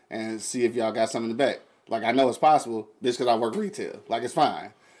shit and see if y'all got something in the back? Like, I know it's possible, bitch, because I work retail. Like, it's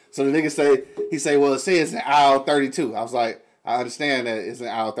fine. So the nigga say, well, it says in aisle 32. I was like, I understand that it's in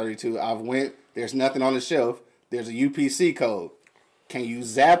aisle 32. I went, there's nothing on the shelf. There's a UPC code. Can you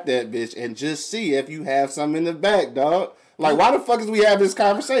zap that bitch and just see if you have something in the back, dog? Like, why the fuck is we having this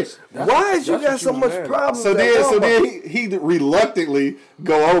conversation? Why is you got so much problems? So then he reluctantly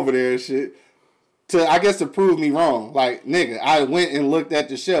go over there and shit to prove me wrong. Like, nigga, I went and looked at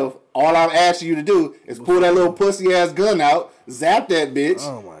the shelf. All I'm asking you to do is pull that little pussy ass gun out, zap that bitch.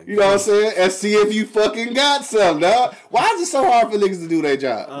 Oh my God. You know what I'm saying? And see if you fucking got some, dog. Why is it so hard for niggas to do their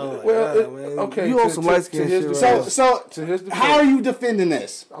job? Oh well, okay. You on some light skin shit. So how are you defending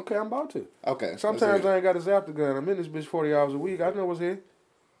this? Okay, I'm about to. Okay. Sometimes I ain't got to zap the gun. I'm in this bitch 40 hours a week. I know what's here.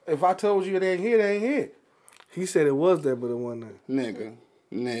 If I told you it ain't here, it ain't here. He said it was there, but it wasn't there.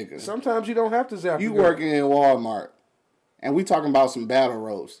 Nigga. Sometimes you don't have to zap the gun. You working in Walmart. And we talking about some battle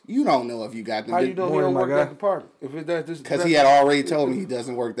ropes. You don't know if you got them. How you know he don't work that department? Because he had already told me he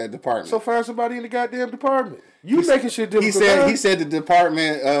doesn't work that department. So find somebody in the goddamn department. You making shit difficult. He said the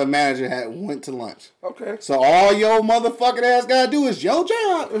department manager went to lunch. Okay. So all your motherfucking ass gotta do is your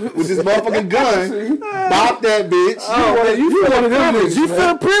job with this motherfucking gun. Bop that bitch. Oh, you feel privileged. You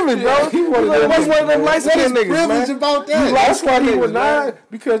feel privileged, bro. He was one of them light skinned niggas, man. Privilege about that. That's why he was not.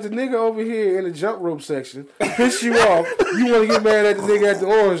 Because the nigga over here in the jump rope section pissed you off. You want to get mad at the nigga at the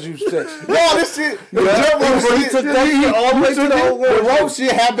orange juice section. No, this shit. The jump rope shit. He took that shit all the way to the rope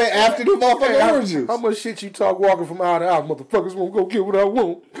shit happened after the motherfucking orange juice. How much shit you talk walking from aisle to aisle? Motherfuckers won't go get what I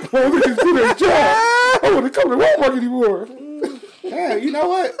want. I want to do their job. I want to come to Walmart anymore. Yeah, you know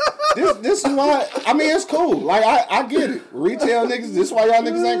what? This is why. I mean, it's cool. Like I get it. Retail niggas. This is why y'all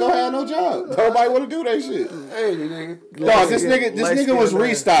niggas ain't gonna have no job. Nobody want to do that shit. Hey, nigga. Dog, this nigga was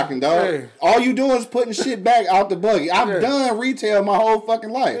restocking, dog. Hey. All you doing is putting shit back out the buggy. I've done retail my whole fucking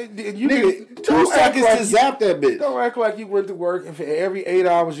life. You nigga, 2 seconds to zap that bitch. Don't act like you went to work and for every 8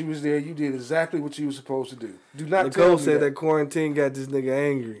 hours you was there, you did exactly what you was supposed to do. Do not Nicole tell me said that quarantine got this nigga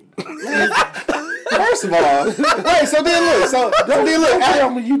angry. First of all, wait. So then look. Tell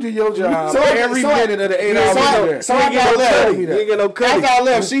me you do your job. So every minute of the 8 hours. So after I left, you ain't get no cut. After I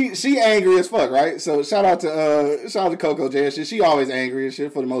left, she angry as fuck, right? So shout out to Coco J and shit. She always angry and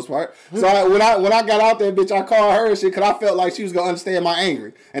shit for the most part. So when I got out there, bitch, I called her and shit because I felt like she was gonna understand my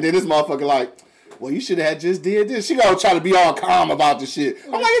angry. And then this motherfucker like, well, you should have just did this. She gonna try to be all calm about the shit.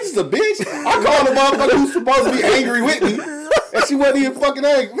 I'm like, it's just a bitch. I called the motherfucker who's supposed to be angry with me. And she wasn't even fucking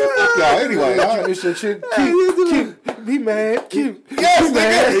angry. Man, fuck y'all. Anyway, it's your shit. Be mad. Cute. Yes,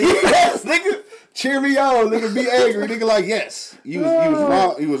 nigga. Yes, nigga. Cheer me on, nigga. Be angry, nigga. Like, yes, you was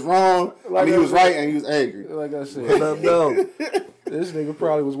wrong. He was wrong. Like he was right, and he was angry. Like I said, no. This nigga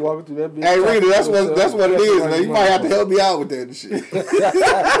probably was walking through that bitch. Hey, Rita, that's what it is, man. You might have to help me out with that and shit.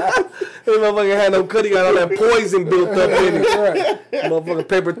 This motherfucker had no cut. He got all that poison built up in it. Right. Motherfucker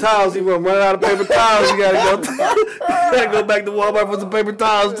paper towels. He run out of paper towels. You gotta go back to Walmart for some paper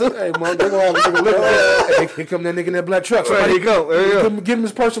towels too. Hey, man, they gonna have a nigga look at that. Hey, here come that nigga in that black truck. Right, he come. Give him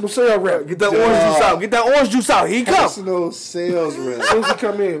his personal sales rep. Get that orange juice out. Get that orange juice out. He come. Personal sales rep. As soon as he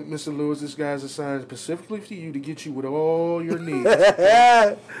come in, Mr. Lewis, this guy's assigned specifically for you to get you with all your needs.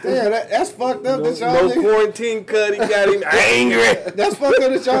 Damn, that's fucked up. No quarantine cut. He got him angry. That's fucked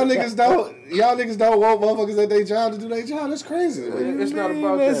up that y'all niggas don't want motherfuckers at their job to do their job. That's crazy. It's not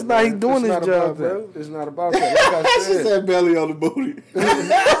about that. It's not. He doing his job, bro. It's not about that. Like I she said belly on the booty.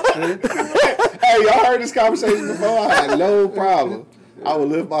 Hey, y'all heard this conversation before? I had no problem. I would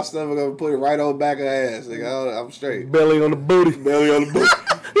lift my stomach up and put it right on the back of her ass. Nigga, I'm straight. Belly on the booty. Belly on the booty.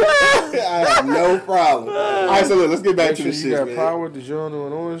 I have no problem. All right, so look, let's get back to the shit, you got man. Power, DiGiorno,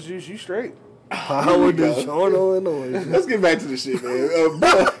 and orange juice. You straight. Power, DiGiorno, and orange. Let's get back to the shit, man.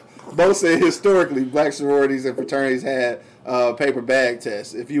 Bo said historically, black sororities and fraternities had paper bag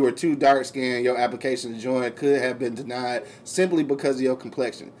tests. If you were too dark skinned, your application to join could have been denied simply because of your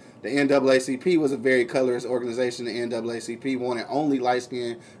complexion. The NAACP was a very colorist organization. The NAACP wanted only light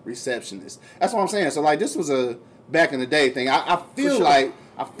skinned receptionists. That's what I'm saying. So like this was a back in the day thing. I feel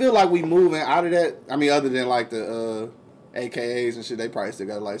like we moving out of that. I mean, other than like the AKAs and shit, they probably still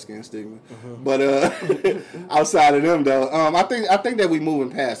got a light skin stigma. But outside of them though, I think that we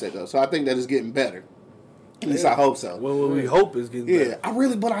moving past that though. So I think that it's getting better. At least I hope so. Well, we hope it's getting better.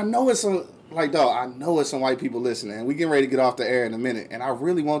 Yeah, but I know it's some I know it's some white people listening. And we getting ready to get off the air in a minute, and I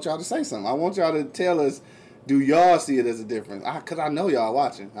really want y'all to say something. I want y'all to tell us, do y'all see it as a difference? Because I know y'all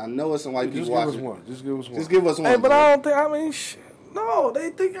watching. I know it's some white people watching. Just give us one. Just give us one. Hey, but I don't think. I mean, no,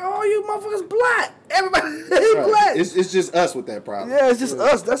 they think all you motherfuckers black. Everybody is black. It's just us with that problem. Yeah, it's just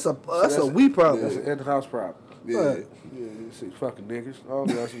us. That's a we problem. That's an in-house problem. Yeah. Right. Yeah, you see fucking niggas. All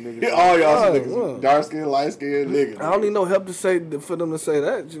y'all some niggas. All y'all some niggas. Dark skin, light skin niggas. I don't need no help for them to say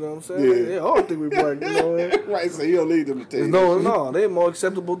that. You know what I'm saying? Yeah, I don't think we black. You know right, so you don't need them to tell you. No, they're more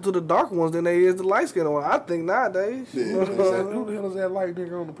acceptable to the dark ones than they is the light skinned ones. I think nowadays. Yeah. Who the hell is that light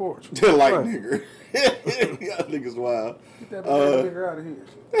nigga on the porch? The light nigga. Y'all niggas wild. Get that nigga out of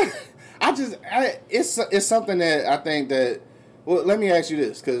here. It's something that I think that. Well, let me ask you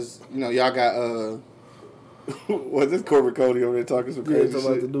this, because y'all got this Corbett Cody over there talking some crazy shit.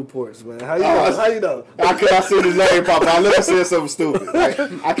 About the Newports, man. How you know? I see his name pop up. I let him say something stupid. Right?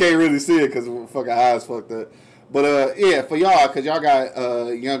 I can't really see it because fucking eyes fucked up. But yeah, for y'all, because y'all got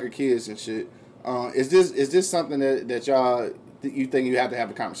younger kids and shit. Is this something that y'all you think you have to have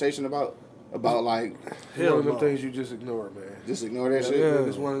a conversation about? About like one of them things you just ignore, man. Just ignore that shit. Yeah,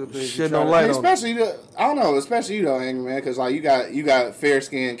 it's one of the things. Shit no light on. Especially I don't know. Especially you though, angry man, because like you got fair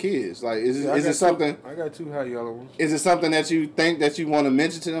skinned kids. Like is it something? I got two high yellow ones. Is it something that you think that you want to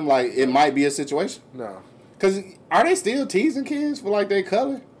mention to them? Like it might be a situation. No. Because are they still teasing kids for like their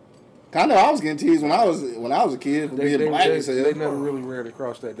color? I know I was getting teased when I was a kid for being black. They never really ran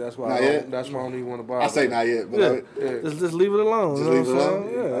across that. That's why I don't even want to bother. I say not yet, but just leave it alone. Just leave it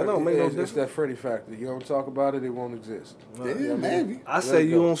alone. Yeah, I don't make no difference. It's that Freddy factor. You don't talk about it, it won't exist. Yeah, maybe. I say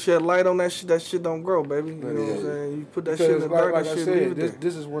you don't shed light on that shit. That shit don't grow, baby. You know what I'm saying? You put that shit in the dark. Like I said,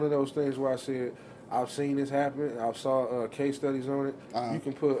 this is one of those things where I said I've seen this happen. I've saw case studies on it. You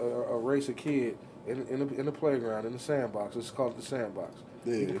can put a race of kid in the playground, in the sandbox. It's called the sandbox.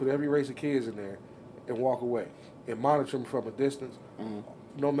 Yeah. You can put every race of kids in there and walk away and monitor them from a distance.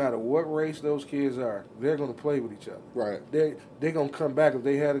 no matter what race those kids are, they're gonna play with each other. Right. They're gonna come back if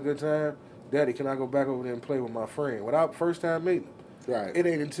they had a good time. Daddy, can I go back over there and play with my friend without first time meeting them? Right. It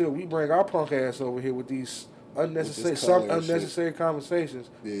ain't until we bring our punk ass over here with these unnecessary conversations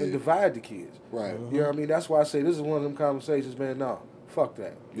and divide the kids. Right. You know what I mean? That's why I say this is one of them conversations, man. No, fuck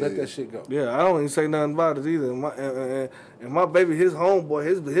that. Let that shit go. Yeah, I don't even say nothing about it either. And my baby, his homeboy,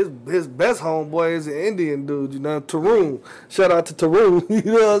 his best homeboy is an Indian dude, you know, Tarun. Shout out to Tarun, you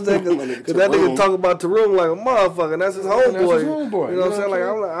know what I'm saying? Because that nigga talk about Tarun like a motherfucker, and that's his homeboy. You know what I'm saying? Like,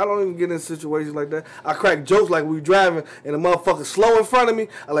 I don't even get in situations like that. I crack jokes like we driving, and the motherfucker slow in front of me.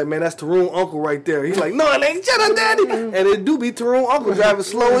 I like, man, that's Tarun uncle right there. He's like, no, it ain't. Shut up, daddy. And it do be Tarun uncle driving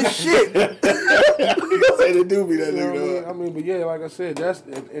slow as shit. It do be that nigga. I mean, but yeah, like I said,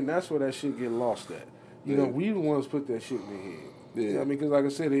 that's where that shit get lost at. You know, we the ones put that shit in their head. Yeah. You know what I mean? Because like I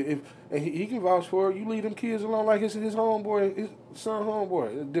said, and he can vouch for it, you leave them kids alone like his homeboy, his son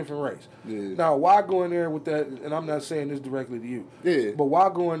homeboy, a different race. Yeah. Now, why go in there with that, and I'm not saying this directly to you, but why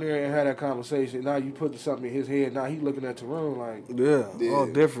go in there and have that conversation? Now you put something in his head, now he looking at Tarun like... all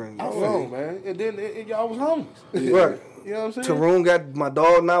different. I don't know, man. And then y'all was homies. Yeah. Right. You know what I'm saying? Tarun got my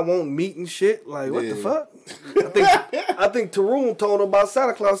dog not wanting meat and shit. Like, what the fuck? I think Tarun told him about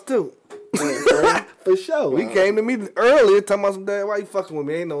Santa Claus, too. For sure. He came to me earlier talking about some dad. Why you fucking with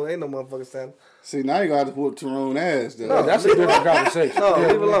me? Ain't no motherfucking Santa. See, now you gonna have to whoop Tarun ass. Though. No, that's a different conversation. No, leave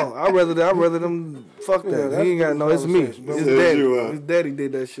it alone. I'd rather them fuck that. He ain't got no. It's me. His daddy. His daddy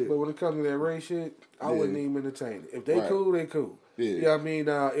did that shit. But when it comes to that race shit, I wouldn't even entertain it. If they cool, they cool. Yeah. You know what I mean?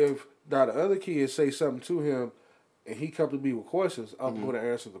 Now, if the other kids say something to him, and he come to me with questions, I'm going to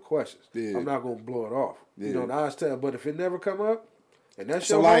answer the questions. Yeah. I'm not going to blow it off. Yeah. You know, and I understand. But if it never come up, and that's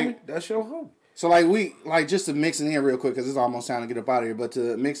your homie, that's your homie. So just to mix it in real quick, because it's almost time to get up out of here. But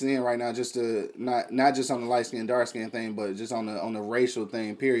to mix it in right now, just to not just on the light skin, dark skin thing, but just on the racial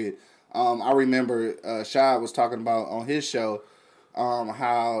thing. Period. I remember Shad was talking about on his show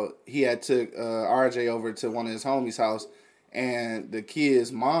how he had took RJ over to one of his homies' house, and the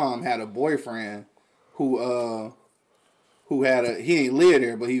kid's mom had a boyfriend who he ain't live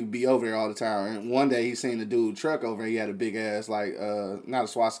there, but he would be over there all the time. And one day he seen the dude truck over, and he had a big ass not a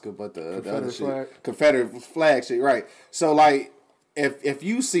swastika, but the other shit, Confederate flag shit, right? So like, if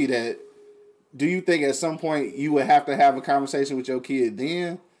you see that, do you think at some point you would have to have a conversation with your kid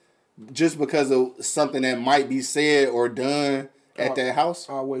then, just because of something that might be said or done at that house?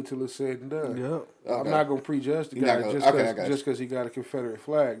 I'll wait till it's said and done. Yeah. Okay. I'm not gonna prejudge the guy just because he got a Confederate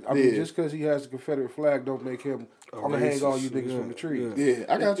flag. I mean, just because he has a Confederate flag don't make him. I'm gonna hang all you niggas from the tree. Yeah,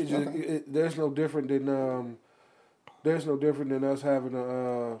 I got you. There's no different than us having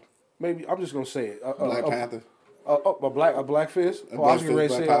a maybe I'm just gonna say it. Black Panther. A black fist, or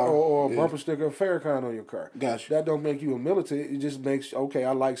a bumper sticker of Farrakhan on your car. Gotcha. That don't make you a militant. It just makes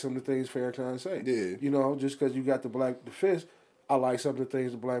I like some of the things Farrakhan say. Yeah. You know, just because you got the fist, I like some of the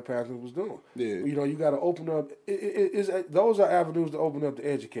things the Black Panther was doing. Yeah. You know, you got to open up. Those are avenues to open up to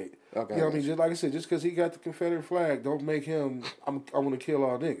educate. Okay. You know what I mean? Just like I said, just because he got the Confederate flag, don't make him. I want to kill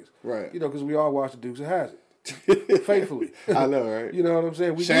all niggas. Right. You know, because we all watch the Dukes of Hazzard. Faithfully. I know, right? You know what I'm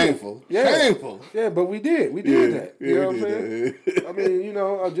saying? Shameful. Shameful. Yeah, but we did. We did that. You know what I'm saying? I mean, you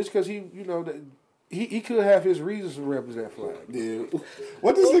know, just because he could have his reasons to represent flag. Yeah.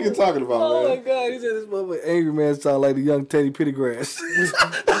 What this nigga talking about, man? Oh my God, he said this motherfucker angry man sound like the young Teddy Pendergrass. What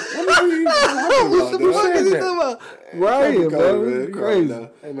the fuck is he talking about? Ryan, man. Crazy.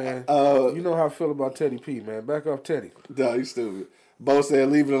 Hey, man. You know how I feel about Teddy P, man. Back off Teddy. No, you stupid. Bo said,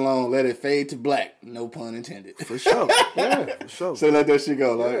 leave it alone. Let it fade to black. No pun intended. For sure. Yeah, for sure. So let that shit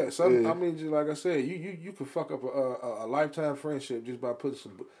go. I mean, just like I said, you could fuck up a lifetime friendship just by putting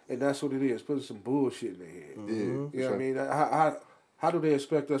some, and that's what it is, putting some bullshit in their head. Mm-hmm. You know what I mean? How do they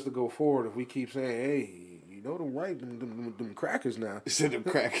expect us to go forward if we keep saying, hey, you know them crackers now? You said them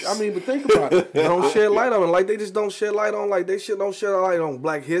crackers. I mean, but think about it. They don't shed light on it. Like, they just don't shed light on, like, they shit don't shed light on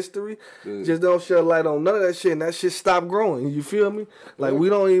black history. Yeah. Just don't shed light on none of that shit, and that shit stopped growing. You feel me? Like, we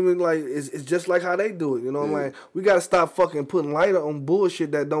don't even, like, it's just like how they do it, you know? Yeah. Like, we got to stop fucking putting light on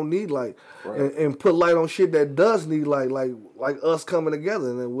bullshit that don't need light. Right. And put light on shit that does need light, like us coming together,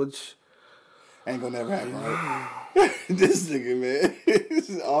 and which... Ain't gonna never happen, right? This nigga, man,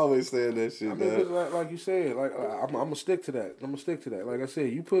 he's always saying that shit. I mean, like you said, I'm gonna stick to that. Like I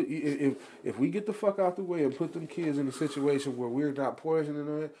said, if we get the fuck out the way and put them kids in a situation where we're not poisoning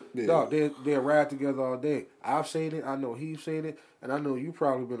them, dog, they'll ride together all day. I've seen it. I know he's seen it, and I know you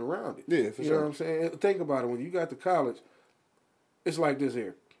probably been around it. Yeah, for sure. You know what I'm saying? Think about it. When you got to college, it's like this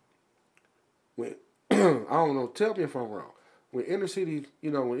here. When I don't know, tell me if I'm wrong. When inner city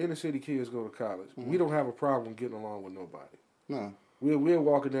kids go to college, we don't have a problem getting along with nobody. No. We'll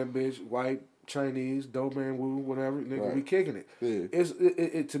walk in that bitch, white, Chinese, Doberman, Woo, whatever, nigga, right. We kicking it.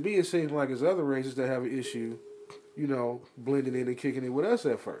 Yeah. To me, it seems like it's other races that have an issue, you know, blending in and kicking it with us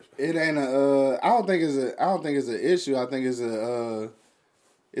at first. It ain't I don't think it's an issue. I think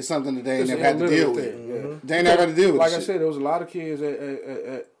it's something that they ain't never had to deal with. Yeah. They ain't never had to deal with. Like I said, there was a lot of kids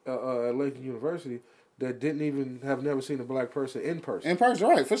at Lincoln University that didn't even have never seen a black person in person. In person,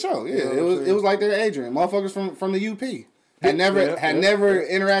 right? For sure. Yeah, you know it was like they're Adrian, motherfuckers from the UP. Had never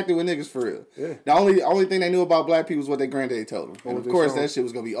interacted with niggas for real. Yeah. The only thing they knew about black people was what their granddaddy told them. And of course, that shit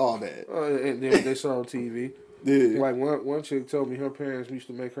was gonna be all bad. And then they saw on TV. Yeah. Like one chick told me her parents used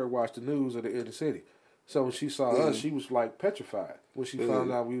to make her watch the news of the inner city. So when she saw us, she was like petrified. When she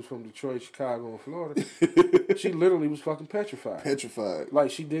found out we was from Detroit, Chicago, and Florida, she literally was fucking petrified. Petrified. Like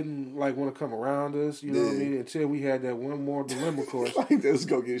she didn't like want to come around us. You know what I mean? Until we had that one more dilemma course. Like this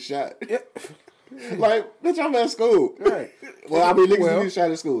go get shot. Yeah. Like, bitch, I'm at school. Right. Well, I mean, niggas get shot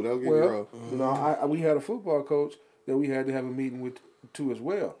at school. Don't get me wrong. You know, we had a football coach that we had to have a meeting with too as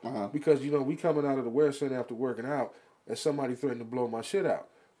well. Because, you know, we coming out of the wear center after working out and somebody threatened to blow my shit out.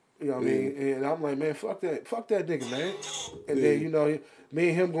 You know what I mean? And I'm like, man, fuck that nigga, man. And then, you know, me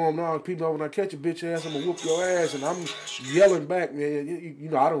and him going on, people know when I catch a bitch ass, I'm gonna whoop your ass, and I'm yelling back, man. You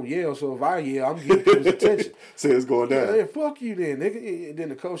know, I don't yell, so if I yell, I'm getting people's attention. So it's going down. Yeah, fuck you then, nigga. And then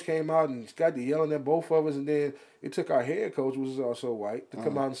the coach came out and got to yelling at both of us, and then it took our head coach, which was also white, to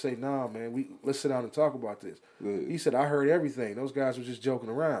come out and say, nah, man, let's sit down and talk about this. He said, I heard everything. Those guys were just joking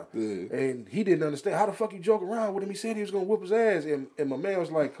around. And he didn't understand. How the fuck you joke around with him? He said he was going to whoop his ass. And my man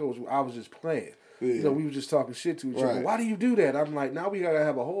was like, Coach, I was just playing. You know, we were just talking shit to each other. Why do you do that? I'm like, now we got to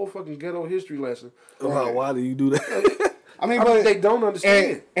have a whole fucking ghetto history lesson. Why do you do that? I mean, but they don't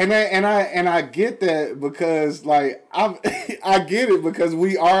understand. And I get that because, like, I get it because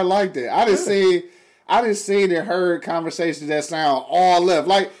we are like that. I just seen and heard conversations that sound all left.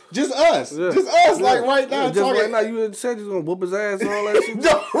 Like, just us. Yeah. Just us, like, right now. Just talking. Right now, you said you was going to whoop his ass and all that shit.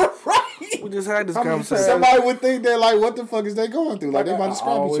 No, right. We just had this conversation. Somebody would think that, like, what the fuck is they going through? Like, they about to scrap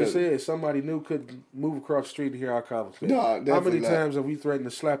each other. I always said somebody new could move across the street to hear our conversation. No, how many times have we threatened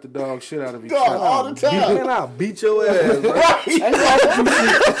to slap the dog shit out of each other? All the time. Man, I'll beat your ass, bro.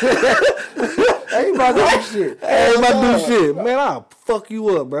 Ain't about to do shit. Ain't about to do shit. Man, I'll fuck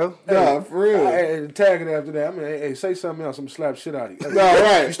you up, bro. Nah, for real. And tag it after that. I mean, hey, say something else. I'm going to slap shit out of you. No,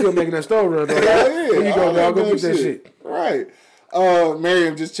 right. You still making that story run, though. Here you go, dog. Go get that shit. Right.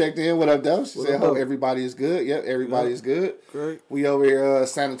 Miriam just checked in. What up, though? She said, hope everybody is good. Yep, everybody is good. Great. We over here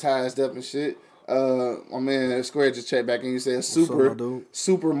sanitized up and shit. My man Square just checked back in. You said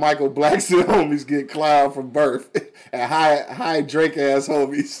super Michael Blackson homies get clowned from birth. And high Drake ass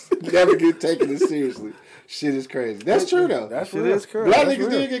homies never get taken as seriously. Shit is crazy. That's true though. That's real. Black niggas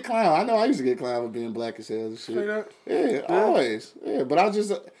did get clowned. I know I used to get clowned for being black as hell and shit. Yeah, always. Yeah, but I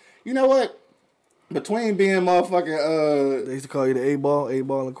just, you know what? Between being motherfucking they used to call you the A-ball in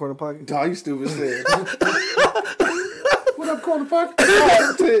the corner pocket. Dog, you stupid shit. What up, corner pocket?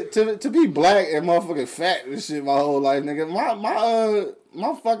 to be black and motherfucking fat and shit my whole life, nigga.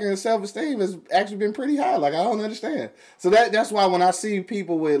 My fucking self-esteem has actually been pretty high. Like, I don't understand. So that's why when I see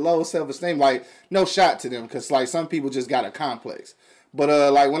people with low self-esteem, like, no shot to them, because like some people just got a complex.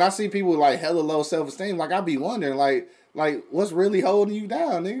 But like when I see people with like hella low self-esteem, like I be wondering like what's really holding you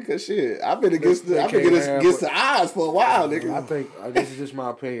down, nigga? Cause shit, I've been against the odds for a while, nigga. I think this is just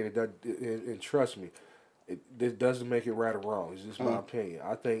my opinion, and trust me, it doesn't make it right or wrong. It's just my opinion.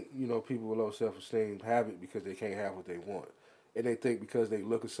 I think, you know, people with low self-esteem have it because they can't have what they want. And they think because they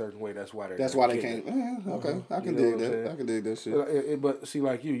look a certain way, that's why they can't. Okay, I can dig that. I can dig that shit. But see,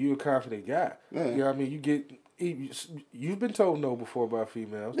 like you're a confident guy. Yeah. You know what I mean? You've been told no before by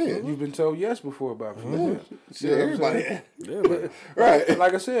females. Yeah. You've been told yes before by females. Shit, everybody. Right.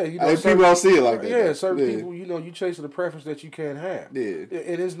 Like I said, you know, people don't see it like that. Yeah, certain people, you know, you chasing the preference that you can't have. Yeah.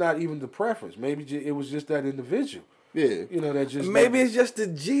 It is not even the preference. Maybe it was just that individual. Yeah. You know, that just maybe it's just the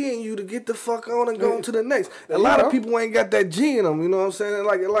G in you to get the fuck on and go on to the next. A lot of people ain't got that G in them, you know what I'm saying?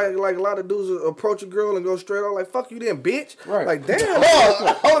 Like a lot of dudes approach a girl and go straight on like, fuck you then, bitch. Right. Like, damn.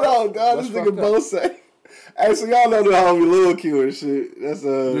 Hold on, dog. This nigga both say. Hey, so y'all know the homie Lil Q and shit. That's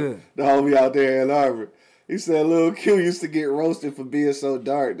the homie out there in Ann Arbor. He said Lil Q used to get roasted for being so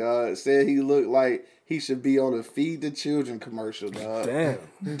dark, dog. Said he looked like he should be on a Feed the Children commercial, dog.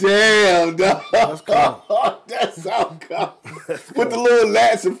 Damn, dog. That's cool. That sound cool. With the little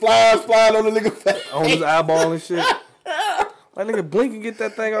lats and flies flying on the nigga face. On his eyeball and shit. Like, nigga, blink and get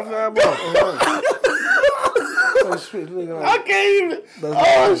that thing off your eyeball. I can't even.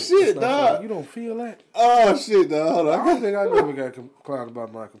 Oh, shit, dog. You don't feel that? Oh, shit, dog. Hold on. I don't think I never got clowned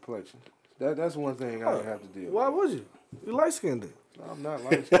about my complexion. That's one thing I have to deal with. Why would you? You light-skinned. I'm not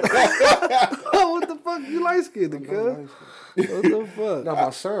light skinned. What the fuck? You light skinned, cuz? What the fuck? No, my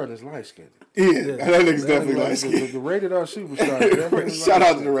son is light skinned. Yeah, that nigga's definitely light skinned. The Rated R Superstar. Shout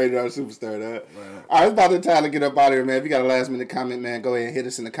out to the Rated R Superstar, dog. All right, it's about the time to get up out of here, man. If you got a last minute comment, man, go ahead and hit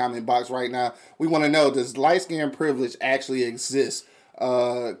us in the comment box right now. We want to know, does light skin privilege actually exist?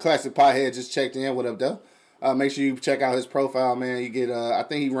 Classic Pothead just checked in. What up, though? Make sure you check out his profile, man. You get, I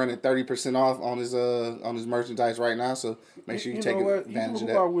think he's running 30% off on his merchandise right now. So make sure you take advantage of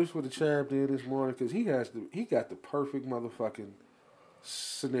that. I wish what the champ did this morning because he got the perfect motherfucking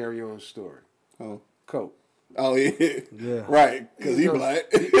scenario and story. Oh, Coke. Oh yeah. Right, because he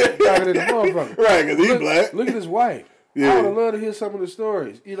black. He got it in the motherfucker. Right, because he black. Look at his wife. Yeah. I would have loved to hear some of the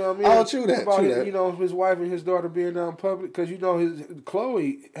stories. You know what I mean? Oh, true that. About you know, his wife and his daughter being down in public because you know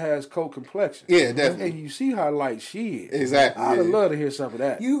Chloe has coke complexion. Yeah, definitely. And you see how light she is. Exactly. I'd have loved to hear some of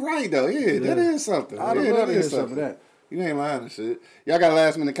that. You right though. Yeah, that is something. I'd have loved to hear some of that. You ain't lying and shit. Y'all got a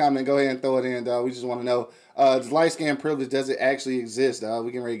last minute comment? Go ahead and throw it in, dog. We just want to know: does light skin privilege, does it actually exist, dog?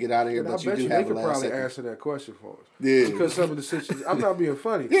 We can ready to get out of here, but you do have a last second. They could probably answer that question for us. Yeah. Because some of the situations, I'm not being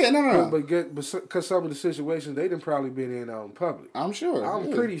funny. Yeah, no. But because some of the situations they done probably been in out in public. I'm sure.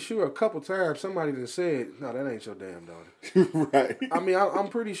 I'm pretty sure a couple times somebody done said, "No, that ain't your damn daughter." Right. I mean, I'm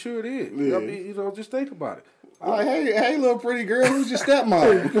pretty sure it is. Yeah. I mean, you know, just think about it. Like, hey, little pretty girl, who's your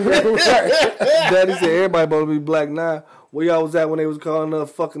stepmom? Daddy said everybody supposed to be black now. Where y'all was at when they was calling up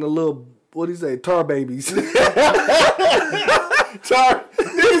fucking the little, what do you say, tar babies? Niggas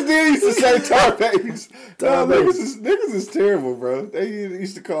used to say tar babies. Niggas is terrible, bro. They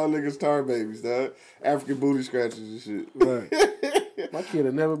used to call niggas tar babies, dog. African booty scratchers and shit. Right. My kid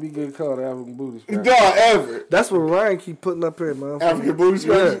will never be good called African booty scratcher. Dog, ever. That's what Ryan keep putting up here, man. African booty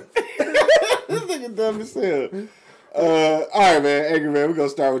scratcher? Yeah. This nigga dumb as hell. All right, man. Angry Man, we're going to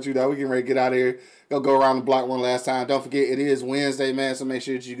start with you, dog. We getting ready to get out of here. Go around the block one last time. Don't forget, it is Wednesday, man, so make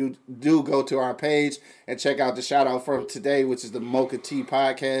sure that you do go to our page and check out the shout-out from today, which is the Mocha Tea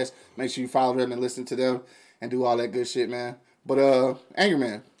Podcast. Make sure you follow them and listen to them and do all that good shit, man. But, Angry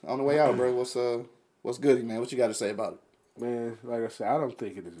Man, on the way out, bro, what's goody, man? What you got to say about it? Man, like I said, I don't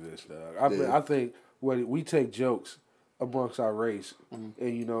think it exists, dog. I think we take jokes amongst our race, and,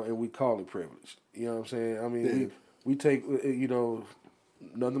 you know, and we call it privilege. You know what I'm saying? I mean, we take, you know,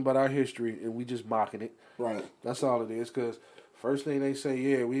 nothing but our history, and we just mocking it. Right. That's all it is. Because first thing they say,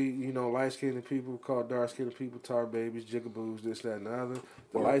 yeah, we, you know, light-skinned people call dark-skinned people tar babies, jigaboos, this, that, and the other.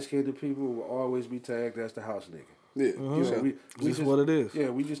 The light-skinned people will always be tagged as the house nigga. Yeah, you know, we just what it is. Yeah,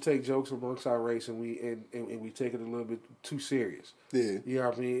 we just take jokes amongst our race, and we take it a little bit too serious. Yeah. You know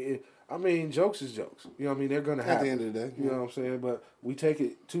what I mean? Jokes is jokes. You know what I mean? They're gonna happen. At the end of the day. You know what I'm saying? But we take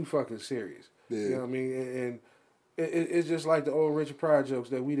it too fucking serious. Yeah. You know what I mean? And it's just like the old Richard Pryor jokes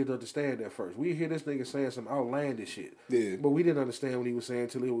that we didn't understand at first. We hear this nigga saying some outlandish shit. Yeah. But we didn't understand what he was saying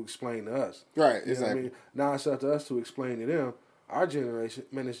until he would explain to us. Right, you exactly. Know what I mean? Now it's up to us to explain to them. Our generation,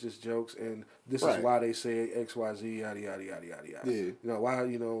 man, it's just jokes, and this is why they say X, Y, Z, yada, yada, yada, yada, yada. Yeah. You know, why,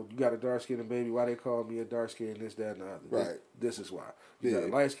 you know, you got a dark-skinned baby, why they call me a dark-skinned this, that, and the other. Right. This is why. You got a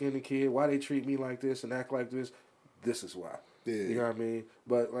light-skinned kid, why they treat me like this and act like this, this is why. Yeah. You know what I mean?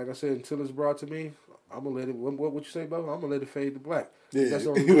 But like I said, until it's brought to me, I'm going to let it, what you say, Bo? I'm going to let it fade to black. Yeah, that's the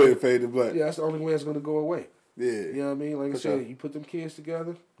only you let it fade to black. Yeah, that's the only way it's going to go away. Yeah. You know what I mean? Like I said, you put them kids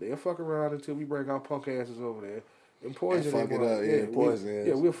together, they'll fuck around until we bring our punk asses over there. And poison and fuck it up,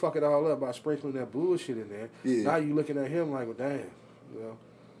 poison. We'll fuck it all up by sprinkling that bullshit in there. Yeah. Now you looking at him like, well, damn, you know,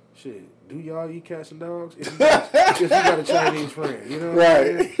 shit. Do y'all eat cats and dogs? If you got a Chinese friend, you know, what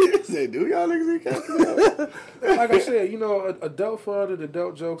right? Say, do y'all niggas eat cats and dogs? Like I said, you know, adult fun and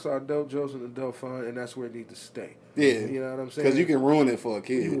adult jokes are adult jokes and adult fun, and that's where it needs to stay. Yeah, you know what I'm saying? Because you can ruin it for a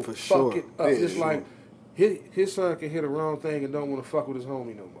kid. You for sure. Fuck it up. Just like his son can hit the wrong thing and don't want to fuck with his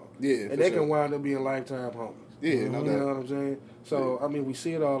homie no more. Yeah, and they can wind up being lifetime homies. Yeah, no doubt. You know what I'm saying? So, I mean, we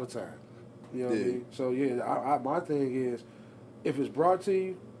see it all the time. You know what I mean? So, yeah, my thing is, if it's brought to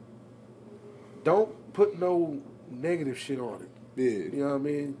you, don't put no negative shit on it. Yeah. You know what I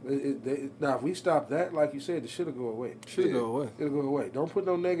mean? Now, if we stop that, like you said, the shit'll go away. Go away. It'll go away. Don't put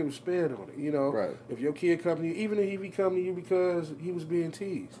no negative spin on it. You know? Right. If your kid come to you, even if he come to you because he was being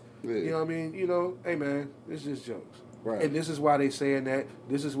teased. Yeah. You know what I mean? You know, hey, man, it's just jokes. Right. And this is why they saying that.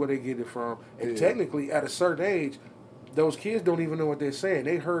 This is where they get it from. And technically, at a certain age, those kids don't even know what they're saying.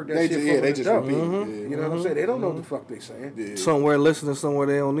 They heard that shit from an adult. You know what I'm saying? They don't know what the fuck they saying. Yeah. Somewhere listening, somewhere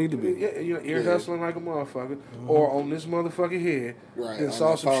they don't need to be. Yeah, you know, ear hustling like a motherfucker, or on this motherfucking head, and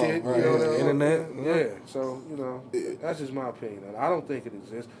saw some shit. Right. You know, the internet. Yeah. So you know, that's just my opinion. I don't think it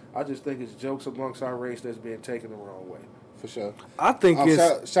exists. I just think it's jokes amongst our race that's being taken the wrong way. For sure. I think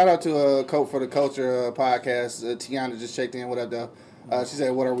it's... Shout out to Cope for the Culture podcast. Tiana just checked in. What up, though? She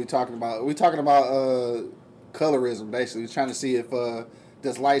said, "What are we talking about? We're talking about colorism, basically. We're trying to see if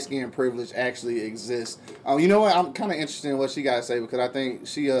does light skin privilege actually exist." You know what? I'm kind of interested in what she got to say because I think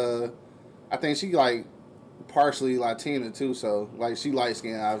she like partially Latina too, so like she light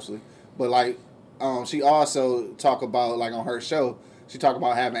skin obviously, but like she also talk about like on her show, she talk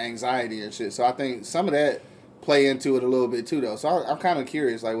about having anxiety and shit. So I think some of that play into it a little bit too, though. So I'm kind of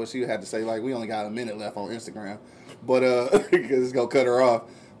curious, like what she had to say. Like we only got a minute left on Instagram, but because it's gonna cut her off.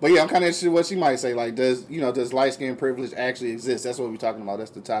 But yeah, I'm kind of interested in what she might say. Like, does light skin privilege actually exist? That's what we're talking about.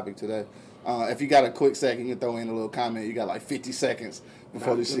 That's the topic today. If you got a quick second, you can throw in a little comment. You got like 50 seconds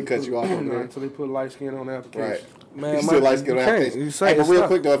before this shit cuts you off. Until they put light skin on the application. Right. Man, you still light skin on the application. Hey, but real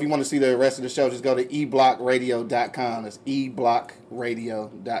quick though, if you want to see the rest of the show, just go to eblockradio.com. That's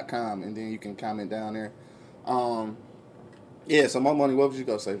eblockradio.com, and then you can comment down there. Yeah, so my money, what would you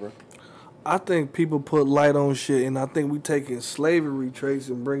go say, bro? I think people put light on shit, and I think we taking slavery traits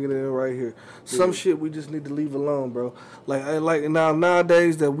and bringing it in right here. Some shit we just need to leave alone, bro. Like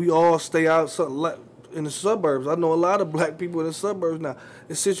nowadays that we all stay out in the suburbs. I know a lot of black people in the suburbs now.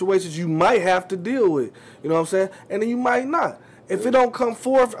 In situations you might have to deal with, you know what I'm saying? And then you might not. If it don't come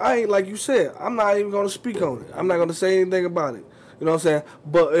forth, I ain't, like you said, I'm not even going to speak on it. I'm not going to say anything about it. You know what I'm saying?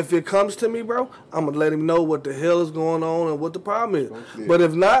 But if it comes to me, bro, I'm going to let him know what the hell is going on and what the problem is. Yeah. But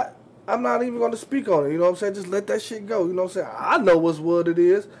if not, I'm not even going to speak on it. You know what I'm saying? Just let that shit go. You know what I'm saying? I know what it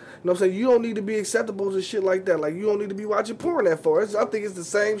is. You know what I'm saying? You don't need to be acceptable to shit like that. Like, you don't need to be watching porn that far. I think it's the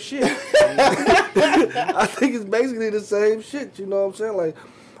same shit. I think it's basically the same shit. You know what I'm saying? Like,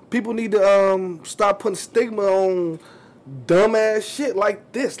 people need to stop putting stigma on dumbass shit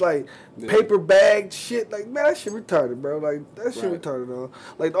like this, like paper bag shit. Like, man, that shit retarded, bro. Like, that shit retarded, dog.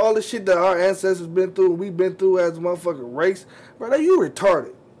 Like, all the shit that our ancestors been through, we've been through as a motherfucking race, bro. Like, you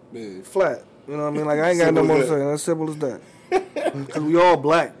retarded. Man. Flat. You know what I mean? Like, I ain't got no more to say. As simple as that. Because we all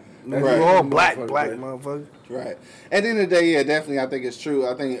black. Like, we all black, motherfucker. Right. At the end of the day, yeah, definitely, I think it's true.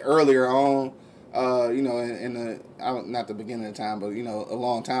 I think earlier on, you know, in the not the beginning of time, but you know, a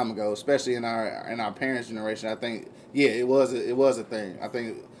long time ago, especially in our parents' generation, I think, yeah, it was a thing. I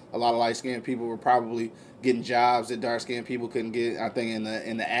think a lot of light skinned people were probably getting jobs that dark skinned people couldn't get. I think in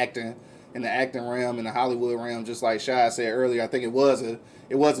the acting realm, in the Hollywood realm, just like Shy said earlier, I think it was a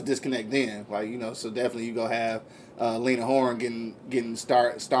disconnect then. Like, you know, so definitely you go have Lena Horne getting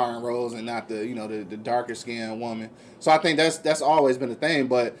starring roles and not the darker skinned woman. So I think that's always been a thing,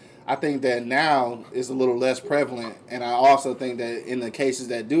 but I think that now is a little less prevalent, and I also think that in the cases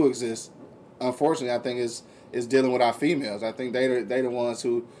that do exist, unfortunately, I think is dealing with our females. I think they the ones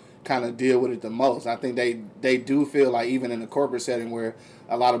who kind of deal with it the most. I think they do feel like even in the corporate setting where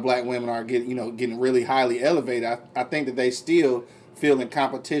a lot of black women are getting really highly elevated, I think that they still feel in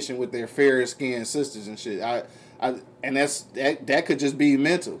competition with their fairer skinned sisters and shit. And that could just be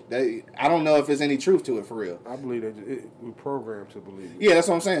mental. I don't know if there's any truth to it for real. I believe that we're programmed to believe it. Yeah, that's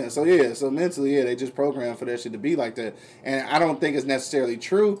what I'm saying. So mentally, yeah, they just programmed for that shit to be like that. And I don't think it's necessarily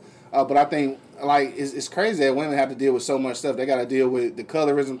true, but I think like it's crazy that women have to deal with so much stuff. They got to deal with the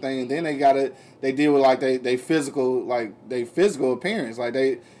colorism thing, and then they deal with like they physical appearance. Like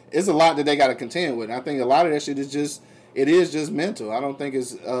it's a lot that they got to contend with. And I think a lot of that shit is just. It is just mental. I don't think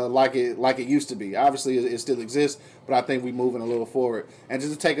it's like it used to be. Obviously, it still exists, but I think we're moving a little forward. And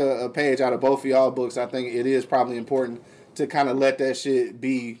just to take a page out of both of y'all books, I think it is probably important to kind of let that shit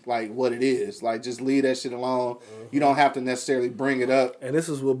be like what it is. Like, just leave that shit alone. You don't have to necessarily bring it up. And this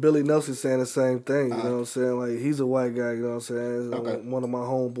is what Billy Nelson saying the same thing. You know what I'm saying? Like, he's a white guy. You know what I'm saying? Okay. One of my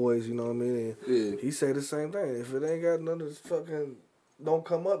homeboys. You know what I mean? And he say the same thing. If it ain't got none of this fucking. Don't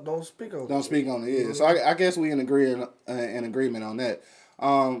come up. Don't speak on it. Don't speak on it. Yeah. So I guess we in agreement on that.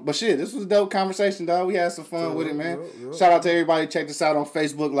 But shit, this was a dope conversation, dog. We had some fun with it, man. Shout out to everybody. Check us out on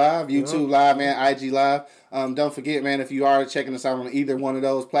Facebook Live, YouTube Live, man, IG Live. Don't forget, man, if you are checking us out on either one of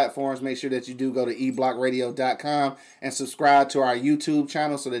those platforms, make sure that you do go to eblockradio.com and subscribe to our YouTube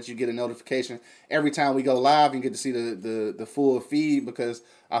channel so that you get a notification every time we go live. You get to see the full feed because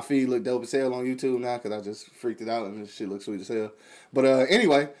our feed look dope as hell on YouTube now because I just freaked it out and this shit looks sweet as hell. But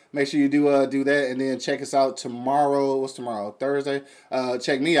anyway, make sure you do that, and then check us out tomorrow. What's tomorrow? Thursday.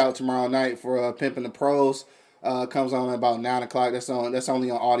 Check me out tomorrow night for Pimpin' the Pros. Comes on at about 9 o'clock. That's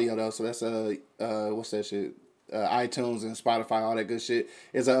only on audio though. So that's what's that shit? iTunes and Spotify, all that good shit.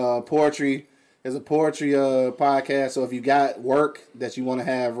 It's a poetry podcast. So if you got work that you want to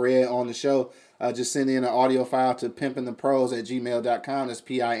have read on the show, just send in an audio file to pimpinthepros@gmail.com. That's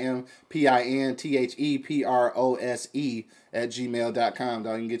pimpintheprose@gmail.com.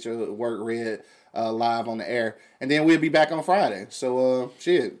 Dog, you can get your work read live on the air. And then we'll be back on Friday. So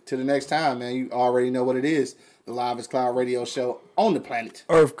shit, till the next time, man. You already know what it is. the Livest Cloud Radio Show on the planet.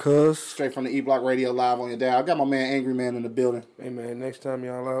 Earth, cuz. Straight from the E-Block Radio live on your dial. I got my man Angry Man in the building. Hey, man, next time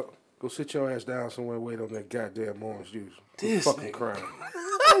y'all out, go sit your ass down somewhere and wait on that goddamn orange juice. This fucking crime.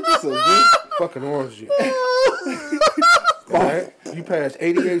 Fucking orange juice. Right? You passed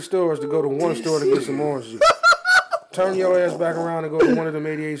 88 stores to go to one store to get some orange juice. Turn your ass back around and go to one of them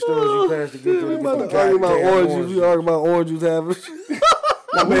 88 stores you passed to get to get the goddamn orange juice. We talking about orange juice having.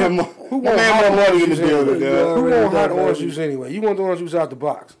 My man, who want hot orange juice anyway? Who want hot orange juice anyway? You want the orange juice out the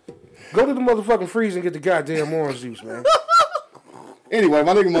box. Go to the motherfucking freezer and get the goddamn orange juice, man. Anyway,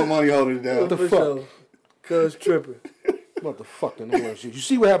 my nigga Monk Money holding it down. What the fuck? Cuz tripping. Motherfucking orange juice. You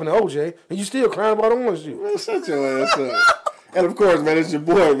see what happened to OJ, and you still crying about orange juice. Man, shut your ass up. And of course, man, it's your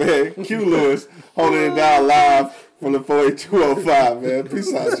boy, man, Q Lewis, holding it down live from the 48205, man.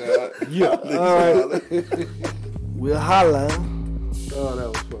 Peace out, y'all. Yeah. All right. We'll holla. Oh, that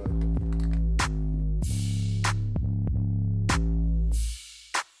was fun.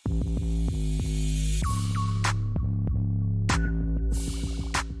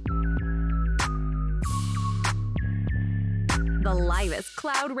 The livest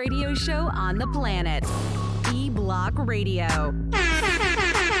cloud radio show on the planet. E-Block Radio.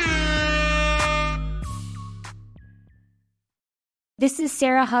 This is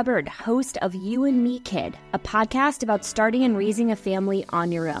Sarah Hubbard, host of You and Me Kid, a podcast about starting and raising a family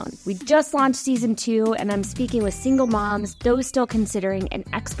on your own. We just launched season 2, and I'm speaking with single moms, those still considering, and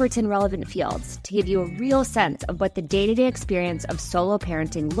experts in relevant fields to give you a real sense of what the day-to-day experience of solo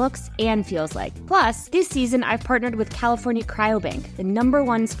parenting looks and feels like. Plus, this season, I've partnered with California Cryobank, the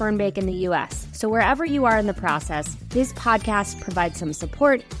 #1 sperm bank in the U.S. So wherever you are in the process, this podcast provides some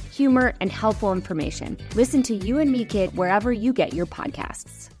support, humor, and helpful information. Listen to You and Me Kid wherever you get your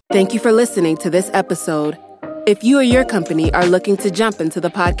podcasts. Thank you for listening to this episode. If you or your company are looking to jump into the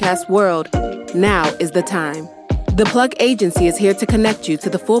podcast world, now is the time. The Plug Agency is here to connect you to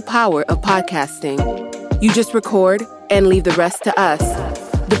the full power of podcasting. You just record and leave the rest to us.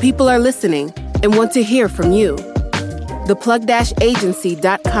 The people are listening and want to hear from you.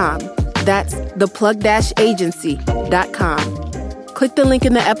 theplug-agency.com. That's theplug-agency.com. Click the link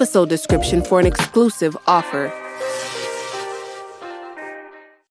in the episode description for an exclusive offer.